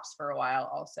off apps for a while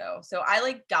also. So I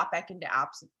like got back into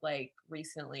apps like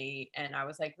recently and I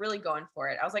was like really going for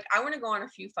it. I was like, I want to go on a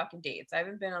few fucking dates. I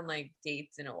haven't been on like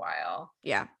dates in a while.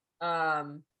 Yeah.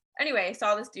 Anyway, I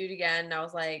saw this dude again and I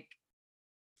was like,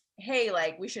 hey,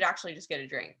 like we should actually just get a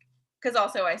drink. Cause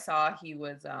also I saw he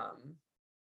was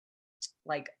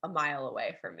like a mile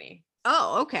away from me.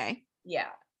 Oh, okay. Yeah.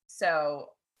 So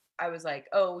I was like,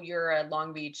 oh, you're a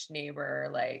Long Beach neighbor.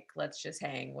 Like, let's just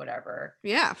hang, whatever.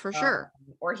 Yeah, for sure.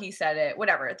 Or he said it,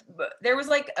 whatever. But there was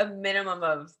like a minimum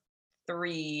of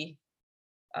 3,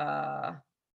 no,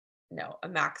 a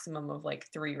maximum of like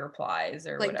 3 replies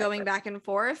or like whatever. going back and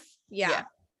forth. Yeah.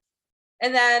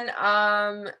 And then,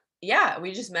 yeah,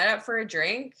 we just met up for a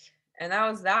drink and that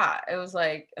was that. It was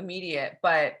like immediate,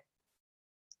 but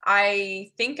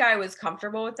I think I was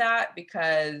comfortable with that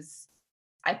because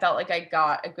I felt like I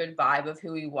got a good vibe of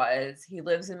who he was. He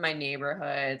lives in my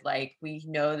neighborhood. Like we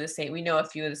know a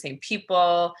few of the same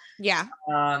people. Yeah.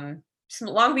 Long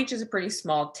Beach is a pretty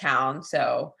small town.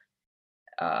 So,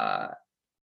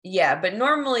 yeah, but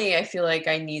normally I feel like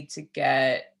I need to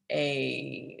get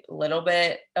a little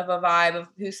bit of a vibe of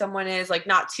who someone is, like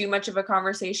not too much of a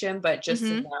conversation, but just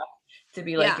enough to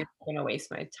be like, you're not gonna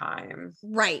waste my time.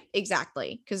 Right,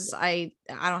 exactly. Because I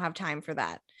don't have time for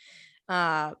that.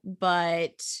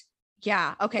 But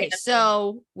yeah, okay.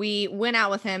 So we went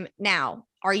out with him. Now,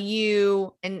 are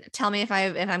you, and tell me if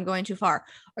I'm going too far,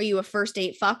 are you a first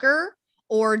date fucker?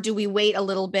 Or do we wait a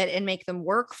little bit and make them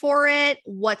work for it?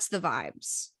 What's the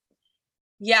vibes?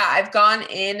 Yeah, I've gone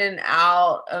in and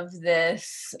out of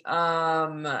this.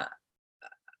 I've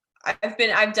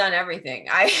done everything.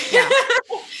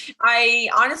 I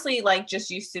honestly like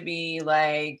just used to be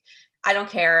like, I don't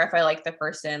care if I like the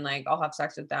person, like I'll have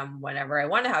sex with them whenever I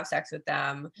want to have sex with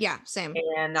them. Yeah, same.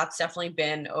 And that's definitely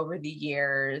been over the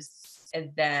years.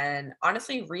 And then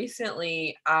honestly,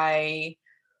 recently I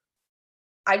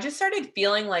just started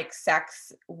feeling like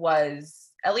sex was,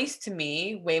 at least to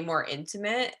me, way more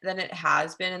intimate than it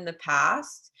has been in the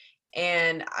past.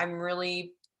 And I'm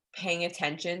really paying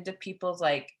attention to people's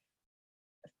like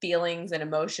feelings and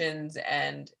emotions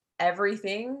and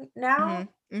everything now.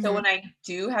 So when I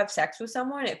do have sex with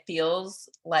someone, it feels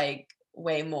like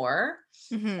way more.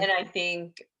 And I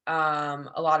think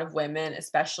a lot of women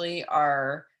especially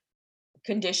are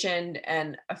conditioned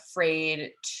and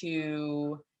afraid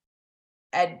to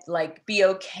like be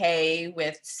okay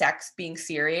with sex being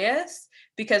serious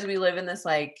because we live in this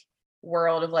like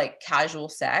world of like casual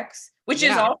sex, which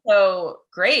is also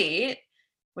great,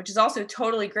 which is also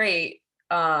totally great.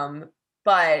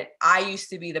 But I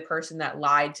used to be the person that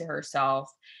lied to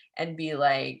herself and be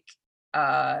like,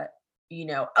 you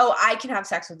know, oh, I can have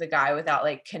sex with a guy without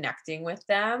like connecting with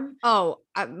them. Oh,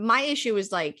 my issue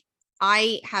is like,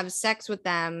 I have sex with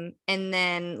them and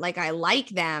then like I like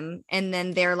them and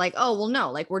then they're like, oh, well,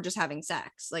 no, like we're just having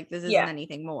sex. Like this isn't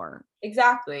anything more.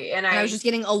 Exactly. And I was just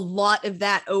getting a lot of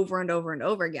that over and over and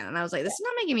over again. And I was like, this is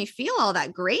not making me feel all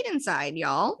that great inside,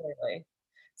 y'all. Totally.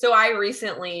 So I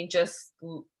recently just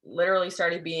literally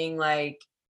started being like,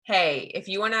 hey, if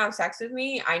you want to have sex with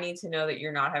me, I need to know that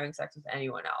you're not having sex with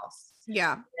anyone else.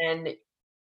 Yeah. And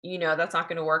you know, that's not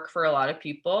going to work for a lot of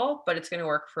people, but it's going to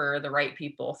work for the right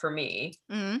people, for me,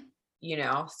 you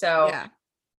know? So,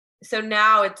 so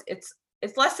now it's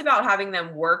less about having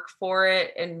them work for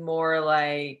it and more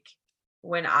like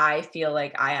when I feel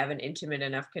like I have an intimate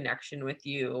enough connection with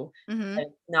you,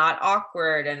 it's not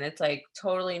awkward and it's like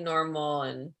totally normal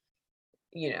and,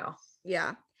 you know.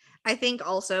 Yeah. I think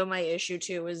also my issue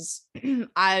too is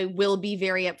I will be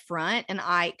very upfront and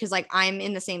cause like I'm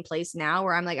in the same place now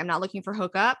where I'm like, I'm not looking for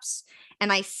hookups.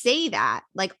 And I say that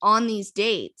like on these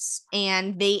dates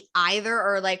and they either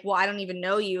are like, well, I don't even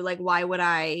know you. Like, why would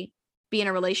I be in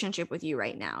a relationship with you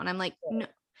right now? And I'm like, no,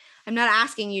 I'm not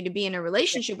asking you to be in a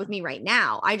relationship with me right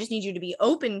now. I just need you to be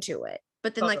open to it.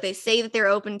 But then like they say that they're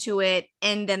open to it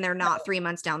and then they're not 3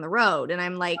 months down the road. And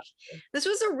I'm like, this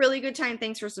was a really good time.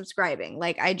 Thanks for subscribing.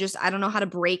 Like, I don't know how to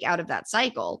break out of that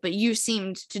cycle, but you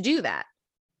seemed to do that.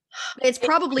 It's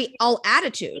probably all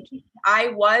attitude. I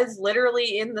was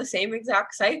literally in the same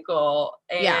exact cycle.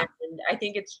 And I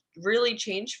think it's really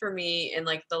changed for me in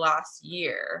like the last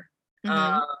year.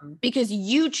 Because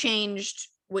you changed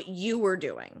what you were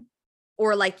doing.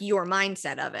 or like your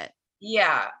mindset of it.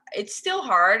 Yeah, it's still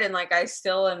hard, and like I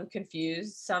still am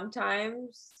confused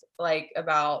sometimes, like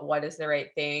about what is the right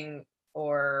thing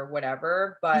or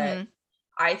whatever. But Mm-hmm.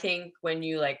 I think when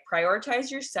you like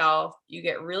prioritize yourself, you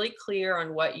get really clear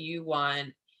on what you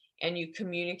want and you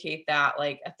communicate that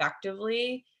like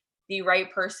effectively, the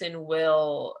right person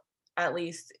will, at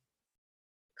least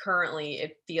currently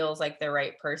it feels like the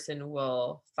right person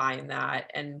will find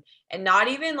that, and not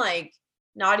even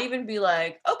be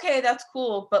like, okay, that's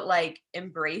cool, but like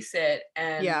embrace it,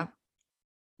 and Yeah.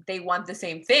 they want the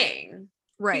same thing.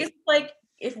 Because Right. like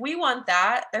if we want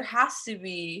that, there has to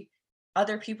be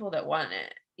other people that want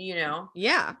it, you know?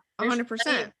 Yeah. a There's hundred plenty of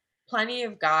percent. plenty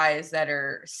of guys that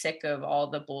are sick of all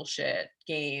the bullshit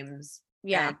games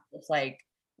Yeah. and just like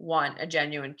want a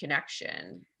genuine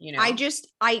connection, you I know? just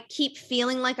I keep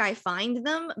feeling like I find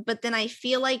them, but then I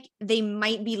feel like they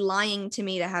might be lying to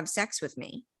me to have sex with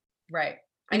me. Right.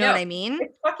 I You know what know. I mean?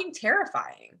 It's fucking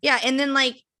terrifying. Yeah, and then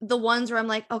like the ones where I'm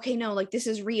like, okay, no, like this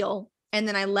is real. And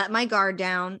then I let my guard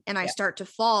down and I Yeah. start to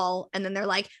fall. And then they're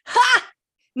like, ha,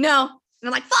 no. And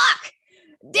I'm like, fuck,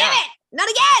 damn Yeah. it, not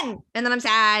again. And then I'm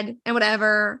sad and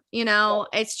whatever, you know,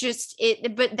 it's just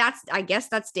it, but that's, I guess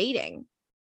that's dating.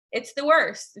 It's the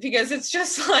worst because it's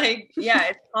just like, yeah,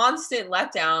 it's constant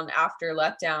letdown after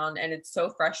letdown, and it's so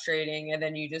frustrating. And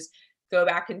then you just go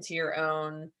back into your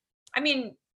own. I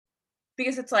mean,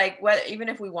 because it's like, what, even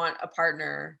if we want a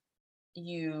partner,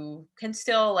 you can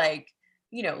still like,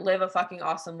 live a fucking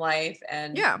awesome life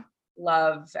and Yeah.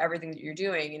 love everything that you're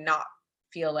doing and not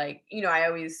feel like, I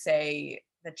always say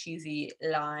the cheesy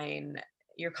line,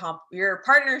 your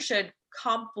partner should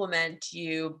complement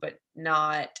you, but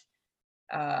not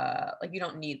like you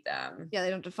don't need them. Yeah, they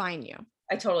don't define you.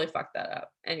 I totally fucked that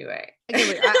up. Anyway. I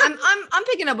get what I'm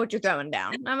picking up what you're throwing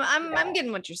down. I'm Yeah.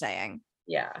 getting what you're saying.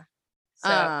 Yeah. So,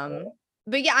 Um,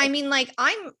 but yeah, I mean, like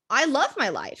I love my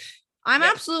life. I'm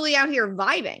yeah. absolutely out here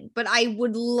vibing, but I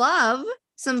would love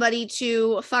somebody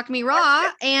to fuck me raw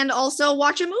and also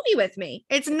watch a movie with me.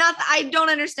 It's not, I don't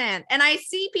understand. And I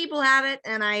see people have it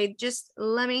and I just,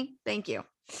 thank you.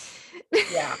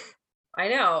 Yeah. I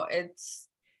know.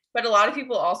 But a lot of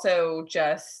people also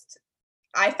just,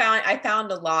 I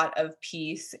found a lot of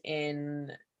peace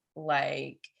in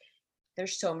like,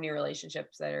 there's so many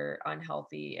relationships that are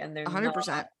unhealthy and they're not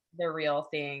 100%. the real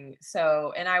thing.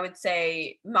 So, and I would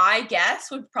say my guess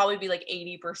would probably be like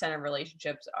 80% of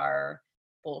relationships are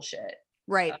bullshit.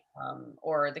 Right.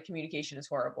 Or the communication is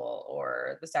horrible,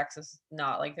 or the sex is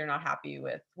not, like they're not happy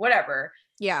with whatever.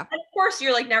 Yeah. And of course,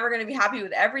 you're like never going to be happy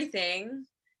with everything,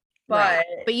 Right.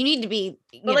 but But you need to be,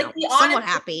 like be somewhat honest with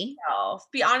happy. yourself.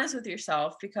 Be honest with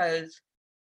yourself, because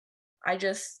I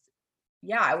just,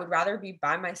 yeah, I would rather be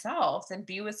by myself than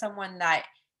be with someone that,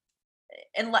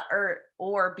 and let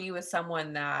or be with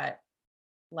someone that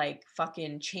like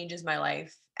fucking changes my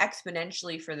life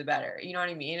exponentially for the better. You know what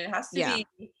I mean? Yeah.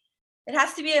 It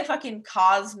has to be a fucking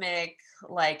cosmic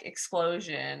like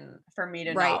explosion for me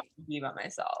to Right. not be by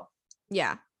myself.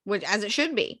 Yeah. Which, as it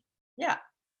should be. Yeah.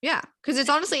 Yeah, because it's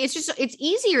honestly, it's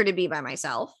easier to be by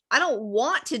myself. I don't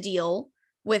want to deal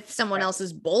with someone Right.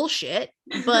 else's bullshit,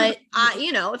 but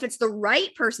if it's the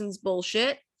right person's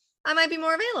bullshit, I might be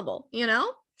more available,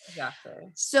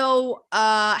 Exactly. So,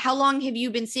 how long have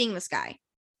you been seeing this guy?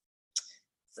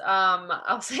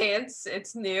 I'll say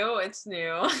it's new. It's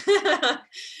new.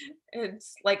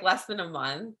 It's like less than a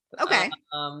month. Okay.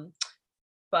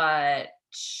 But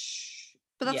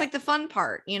But that's yeah. like the fun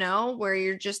part, where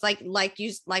you're just like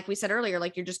we said earlier,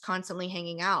 like you're just constantly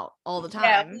hanging out all the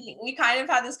Yeah, time. we kind of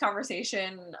had this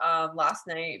conversation last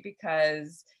night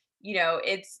because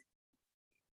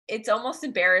it's almost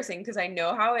embarrassing because I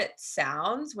know how it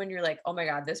sounds when you're like, oh my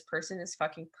God, this person is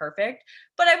fucking perfect.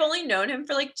 But I've only known him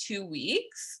for like 2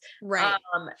 weeks. Right.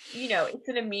 It's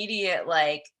an immediate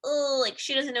like, oh, like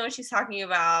she doesn't know what she's talking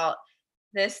about,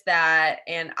 this, that.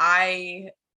 And I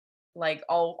like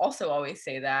I'll also always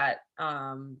say that.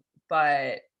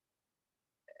 But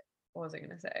what was I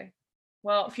gonna say?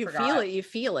 Well, If you feel forgot. it, you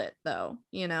feel it though,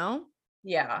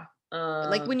 Yeah.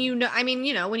 like when I mean,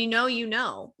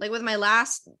 when like with my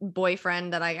last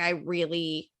boyfriend that I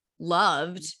really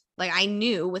loved, like I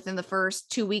knew within the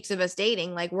first 2 weeks of us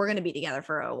dating, like we're going to be together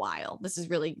for a while.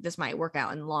 This might work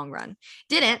out in the long run.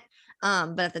 Didn't.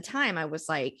 But at the time I was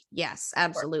like, yes,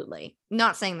 absolutely.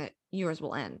 Not saying that yours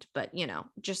will end, but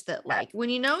just that like when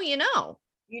you know, you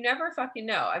never fucking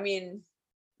know. I mean,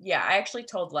 yeah, I actually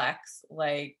told Lex,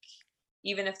 like,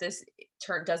 even if this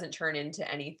doesn't turn into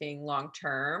anything long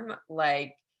term,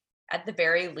 like, at the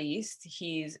very least,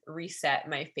 he's reset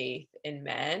my faith in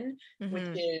men, which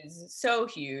Mm-hmm. is so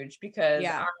huge because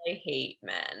Yeah. I hate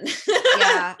men.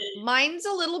 Yeah. Mine's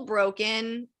a little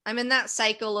broken. I'm in that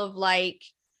cycle of like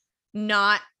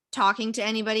not talking to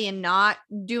anybody and not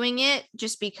doing it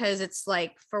just because it's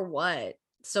like, for what?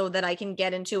 So that I can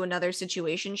get into another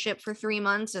situationship for 3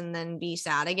 months and then be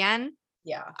sad again.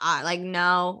 Yeah. Like,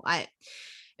 no,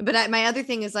 my other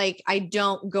thing is like, I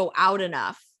don't go out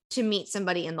enough to meet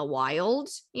somebody in the wild,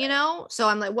 you Right. know? So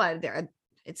I'm like, what? They're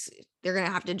gonna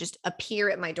have to just appear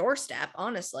at my doorstep.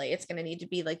 Honestly, it's gonna need to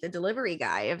be like the delivery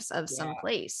guy of some Yeah.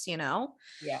 place, you know?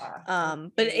 Yeah.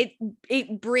 But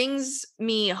it brings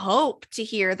me hope to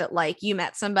hear that like you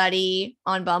met somebody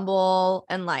on Bumble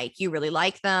and like you really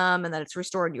like them and that it's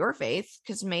restored your faith,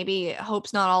 because maybe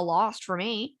hope's not all lost for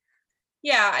me.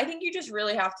 Yeah, I think you just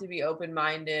really have to be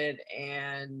open-minded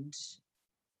and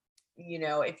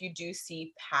if you do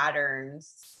see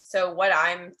patterns. So what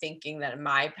I'm thinking that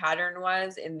my pattern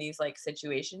was in these like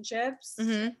situationships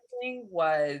Mm-hmm.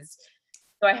 was,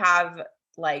 so I have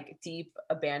like deep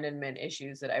abandonment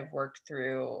issues that I've worked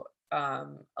through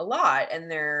a lot, and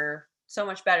they're so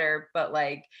much better, but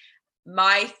like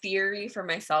my theory for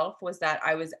myself was that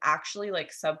I was actually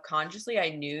like subconsciously I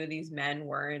knew these men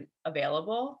weren't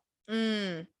available.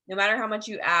 Mm, No matter how much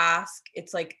you ask,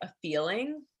 it's like a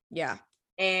feeling. yeah.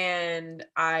 And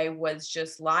I was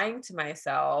just lying to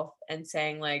myself and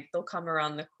saying like they'll come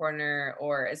around the corner,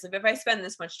 or as if I spend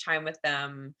this much time with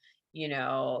them,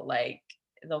 like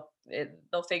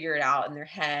they'll figure it out in their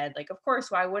head. Like, of course,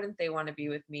 why wouldn't they want to be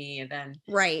with me? And then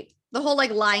Right. The whole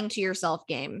like lying to yourself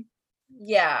game.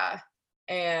 yeah,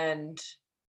 and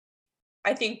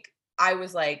I think I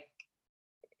was like,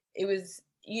 it was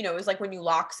like when you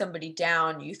lock somebody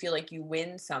down, you feel like you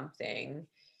win something.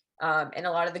 And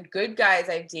a lot of the good guys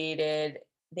I've dated,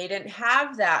 they didn't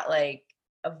have that like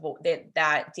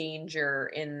that danger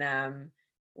in them.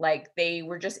 Like they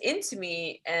were just into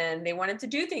me and they wanted to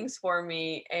do things for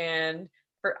me. And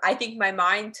I think my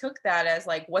mind took that as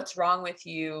like, what's wrong with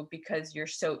you because you're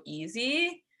so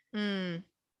easy. Mm,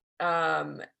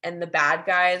 And the bad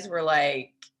guys were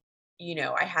like,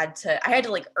 I had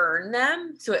to like earn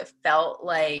them, so it felt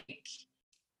like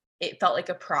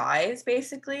a prize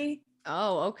basically.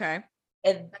 oh, okay.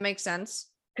 And That makes sense.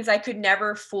 because I could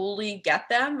never fully get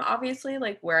them, obviously,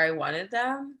 like where I wanted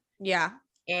them. Yeah.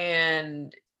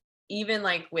 And even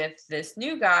like with this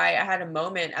new guy, I had a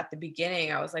moment at the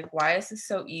beginning. I was like, why is this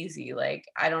so easy? Like,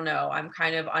 I don't know. I'm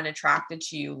kind of unattracted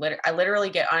to you. I literally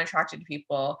get unattracted to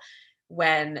people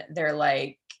when they're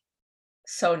like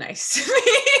so nice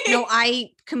to No, me. I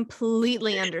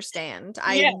completely understand.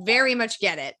 I Yeah. very much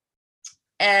get it.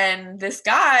 And this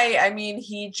guy, I mean,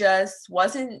 he just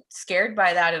wasn't scared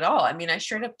by that at all. I mean, I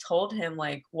straight up told him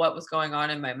like what was going on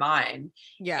in my mind.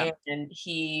 Yeah. And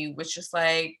he was just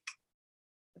like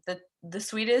the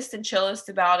sweetest and chillest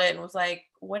about it and was like,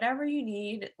 whatever you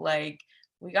need, like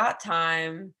we got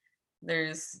time.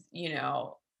 There's,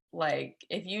 like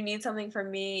if you need something from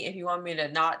me, if you want me to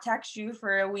not text you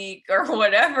for a week or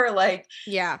whatever, like,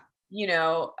 Yeah. you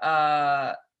know,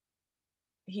 uh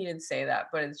he didn't say that,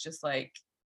 but it's just like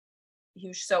he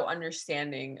was so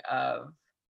understanding of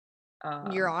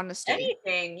Your honesty.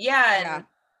 anything. Yeah, Yeah.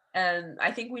 and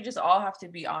I think we just all have to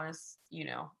be honest,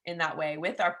 in that way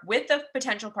with the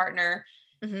potential partner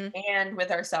Hmm. and with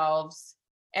ourselves.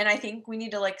 And I think we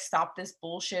need to like stop this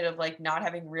bullshit of like not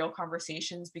having real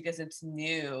conversations because it's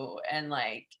new and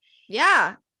like,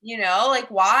 Yeah.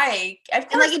 like why? Of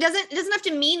And like course, it doesn't have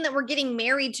to mean that we're getting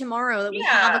married tomorrow that we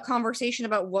have yeah, a conversation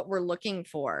about what we're looking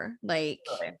for. Like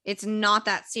totally. it's not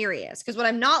that serious. Because what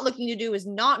I'm not looking to do is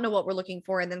not know what we're looking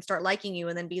for and then start liking you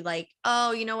and then be like,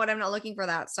 oh, you know what? I'm not looking for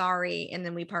that. Sorry. And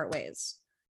then we part ways.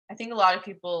 I think a lot of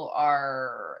people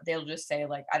they'll just say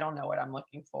like, I don't know what I'm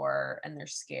looking for, and they're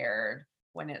scared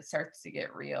when it starts to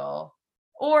get real.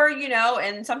 Or,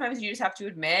 and sometimes you just have to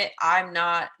admit I'm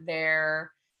not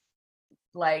there.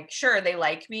 Like, sure, they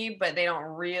like me, but they don't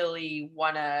really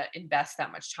want to invest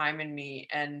that much time in me.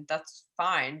 And that's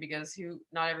fine because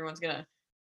not everyone's going to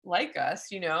like us.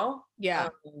 Yeah.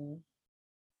 Um,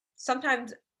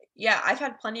 Sometimes, yeah, I've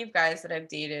had plenty of guys that I've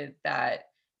dated that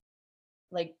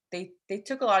like they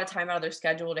took a lot of time out of their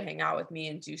schedule to hang out with me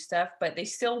and do stuff, but they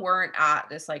still weren't at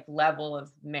this like level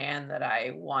of man that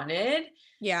I wanted.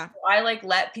 Yeah. I like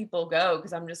let people go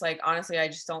because I'm just like, honestly, I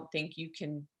just don't think you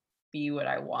can be what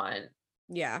I want.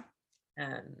 Yeah.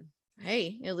 And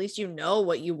Hey, at least you know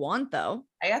what you want though.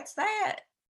 I got that.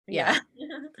 Yeah.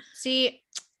 Yeah. See,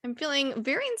 I'm feeling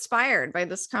very inspired by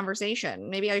this conversation.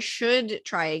 Maybe I should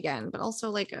try again, but also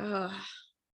like,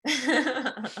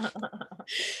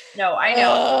 No, I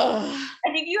know. Ugh.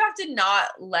 I think you have to not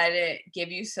let it give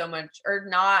you so much, or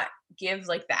not give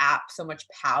like the app so much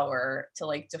power to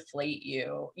like deflate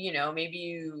you. You know, maybe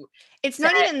you It's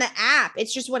set not even the app.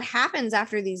 It's just what happens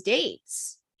after these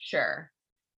dates. sure.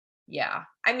 Yeah.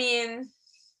 I mean,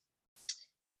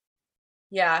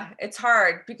 yeah, it's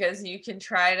hard because you can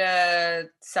try to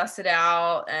suss it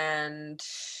out and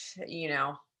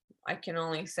I can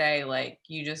only say like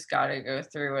you just got to go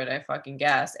through it, I fucking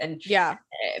guess. And Yeah.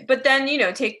 but then,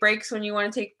 take breaks when you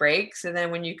want to take breaks, and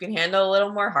then when you can handle a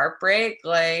little more heartbreak,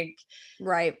 like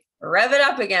Right. rev it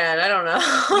up again. I don't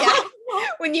Yeah. know.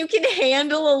 When you can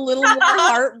handle a little more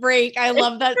heartbreak. I It's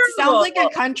love that. Sounds true. like a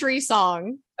country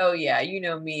song. Oh yeah, you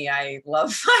know me. I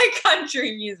love my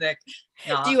country music.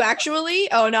 Do Nah. you actually?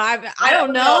 Oh no, I I don't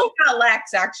don't know. know. Not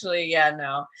Lex, actually. Yeah,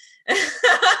 no.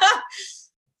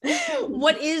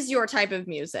 What is your type of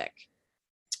music?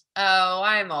 Oh,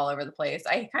 I'm all over the place.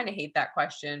 I kind of hate that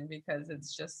question because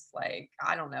it's just like,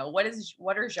 I don't know. What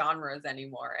are genres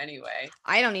anymore anyway?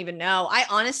 I don't even know. I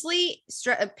honestly,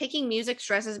 picking music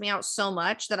stresses me out so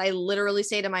much that I literally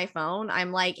say to my phone,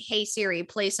 I'm like, hey Siri,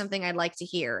 play something I'd like to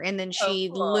hear. And then Oh, she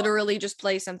cool. literally just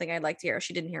plays something I'd like to hear.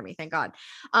 She didn't hear me, thank God.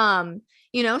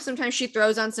 Sometimes she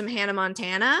throws on some Hannah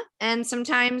Montana, and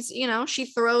sometimes, she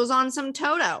throws on some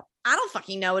Toto. I don't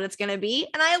fucking know what it's gonna be,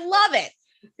 and I love it.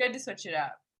 It's good to switch it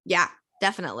up. Yeah,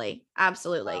 definitely.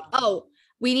 Absolutely. Oh,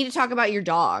 we need to talk about your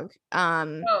dog.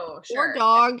 Oh, Your sure.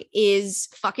 dog is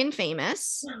fucking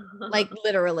famous, like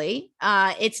literally.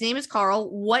 Its name is Carl.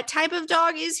 What type of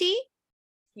dog is he?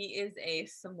 He is a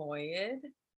Samoyed.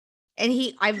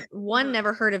 And I've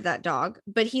never heard of that dog,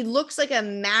 but he looks like a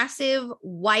massive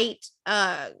white,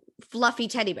 fluffy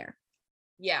teddy bear.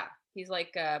 Yeah, he's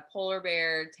like a polar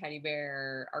bear, teddy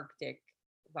bear, Arctic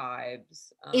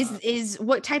vibes. Is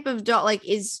what type of dog? Like,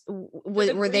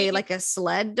 were they like a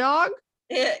sled dog?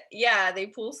 Yeah, they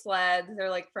pull sleds. They're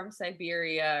like from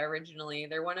Siberia originally.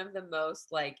 They're one of the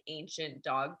most like ancient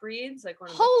dog breeds, like one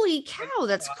of the Holy cow,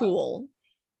 that's dogs. cool.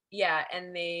 Yeah,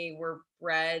 and they were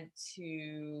bred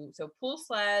to pull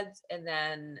sleds, and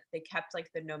then they kept like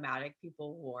the nomadic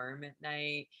people warm at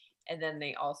night, and then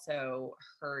they also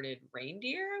herded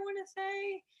reindeer, I want to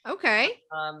say. Okay.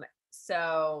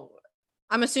 So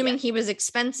I'm assuming yeah. he was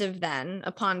expensive then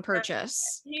upon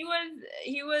purchase. He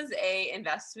was a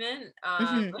investment.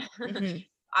 Mm-hmm.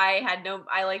 I had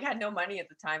no money at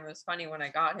the time. It was funny when I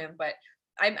got him, but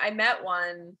I met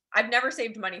one. I've never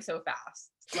saved money so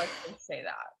fast. Let's just say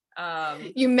that.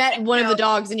 You met one of the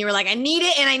dogs and you were like, I need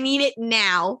it and I need it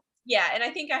now. Yeah, and I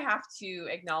think I have to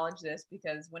acknowledge this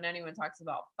because when anyone talks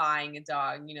about buying a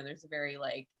dog, there's a very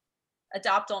like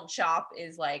adopt don't shop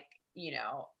is like,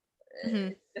 Mm-hmm.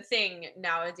 the thing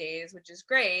nowadays, which is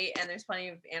great, and there's plenty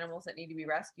of animals that need to be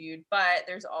rescued, but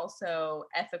there's also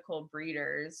ethical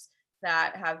breeders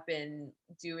that have been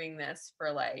doing this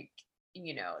for like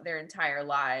their entire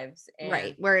lives, and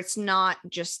Right, where it's not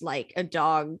just like a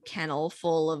dog kennel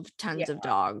full of tons of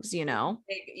dogs,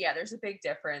 there's a big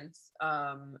difference,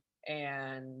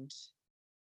 and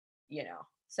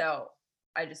so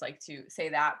I just like to say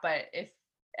that. But if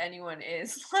anyone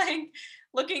is like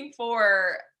looking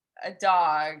for a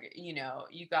dog, you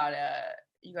gotta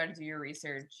do your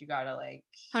research. You gotta like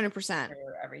 100%.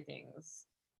 Everything's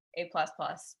A++.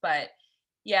 But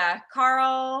yeah,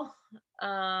 Carl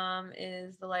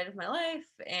is the light of my life,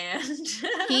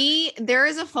 and there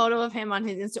is a photo of him on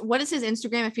his what is his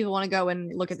Instagram if people want to go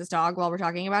and look at this dog while we're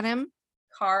talking about him?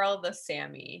 Carl the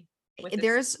Sammy.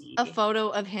 There's a photo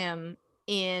of him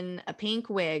in a pink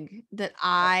wig that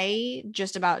I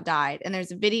just about died, and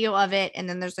there's a video of it, and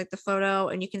then there's like the photo,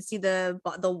 and you can see the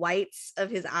whites of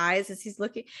his eyes as he's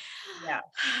looking. Yeah,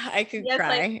 I could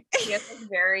cry.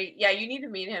 You need to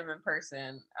meet him in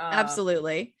person.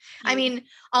 Absolutely. I mean,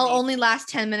 I'll only last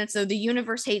 10 minutes though. The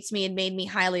universe hates me and made me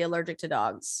highly allergic to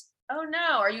dogs. Oh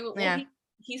no, are you? Yeah,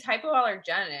 he's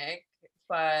hypoallergenic.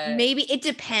 But maybe it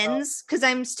depends, because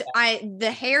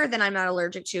the hair that I'm not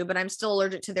allergic to, but I'm still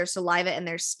allergic to their saliva and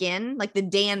their skin. Like the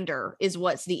dander is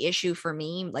what's the issue for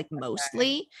me, like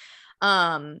mostly.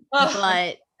 But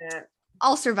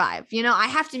I'll survive. I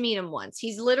have to meet him once.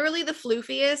 He's literally the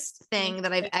floofiest thing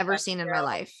that I've ever seen in my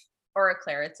life. Or a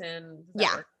Claritin.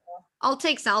 Yeah. I'll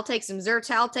take some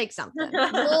Zyrtec. I'll take something.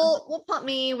 We'll put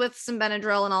me with some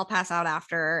Benadryl and I'll pass out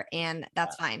after, and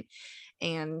that's fine.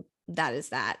 And that is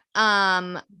that.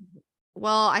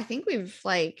 Well, I think we've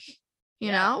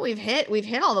we've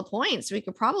hit all the points. We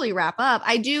could probably wrap up.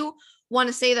 I do want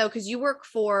to say though, because you work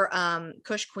for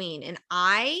Kush Queen, and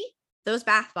those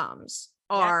bath bombs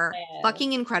are Yes.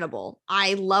 fucking incredible.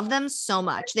 I love them so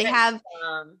much. They have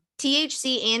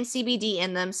THC and CBD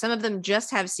in them. Some of them just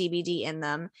have CBD in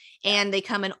them, and they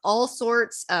come in all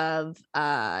sorts of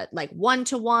like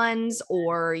 1-to-1s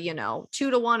or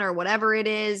 2-to-1 or whatever it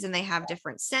is, and they have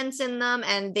different scents in them,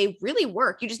 and they really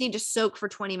work. You just need to soak for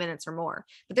 20 minutes or more,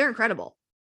 but they're incredible.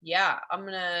 Yeah,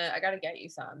 I gotta get you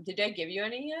some. Did I give you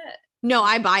any yet? No,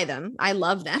 I buy them. I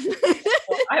love them.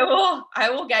 I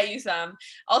will get you some.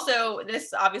 Also,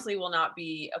 this obviously will not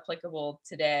be applicable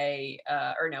today,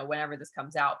 or no, whenever this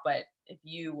comes out, but if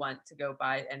you want to go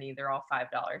buy any, they're all $5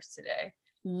 today.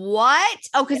 What?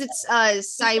 Oh, because it's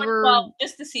cyber. Well,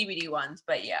 just the CBD ones,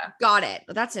 but yeah. Got it.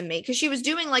 That's amazing. Because she was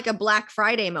doing like a Black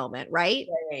Friday moment, right?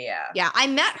 Yeah. Yeah, I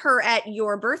met her at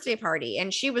your birthday party,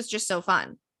 and she was just so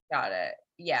fun. Got it.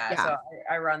 Yeah. So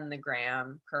I run the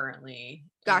gram currently.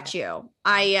 Got you.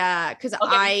 Because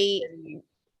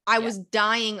I was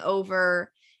dying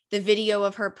over the video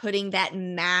of her putting that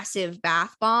massive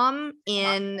bath bomb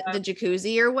in the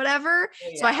jacuzzi or whatever.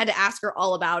 So I had to ask her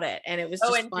all about it, and it was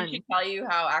just fun. Did she tell you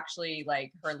how actually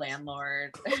like her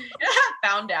landlord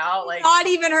found out? Like not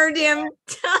even her damn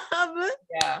tub.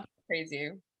 Yeah,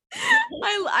 crazy.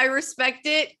 I respect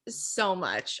it so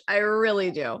much. I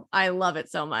really do. I love it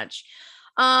so much.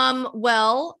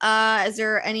 Well, is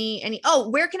there any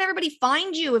where can everybody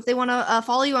find you if they want to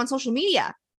follow you on social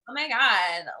media? Oh my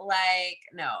God. Like,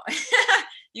 no.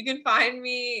 You can find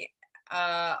me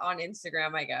on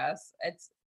Instagram, I guess. It's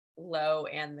Lo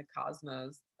and the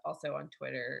Cosmos, also on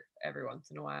Twitter every once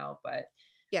in a while, but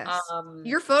yes.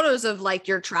 Your photos of like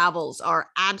your travels are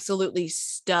absolutely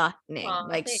stunning.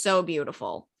 Like so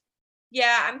beautiful.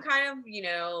 Yeah, I'm kind of,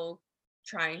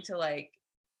 trying to like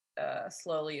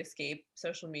slowly escape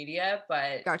social media,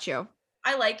 but got you.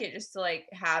 I like it just to like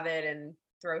have it and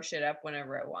throw shit up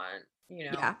whenever I want,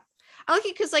 Yeah, I like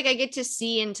it because like I get to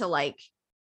see into like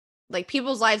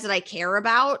people's lives that I care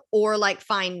about, or like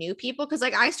find new people, because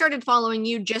like I started following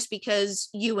you just because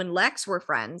you and Lex were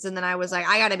friends, and then I was like,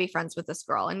 I gotta be friends with this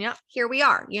girl, and here we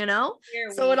are,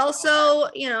 so it also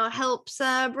helps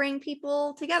bring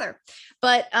people together.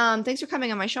 But thanks for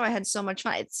coming on my show. I had so much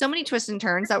fun. It's so many twists and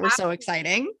turns that were so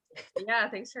exciting. Yeah,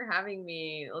 thanks for having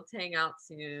me. Let's hang out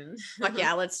soon. Fuck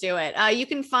yeah, let's do it. You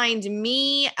can find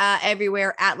me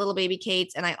everywhere at Little Baby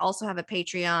Kates, and I also have a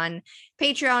Patreon,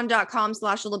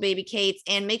 patreon.com/littlebabykates,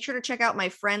 and make sure to check out my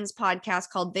Friends podcast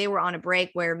called They Were on a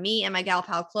Break, where me and my gal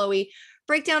pal Chloe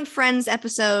break down Friends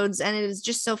episodes, and it is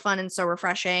just so fun and so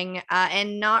refreshing,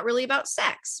 and not really about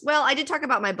sex. Well, I did talk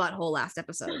about my butthole last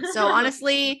episode, so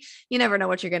honestly, you never know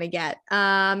what you're gonna get.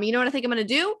 You know what I think I'm gonna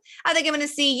do? I think I'm gonna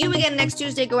see you again next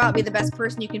Tuesday. Go out, be the best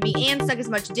person you can be, and suck as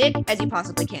much dick as you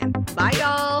possibly can. Bye,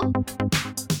 y'all.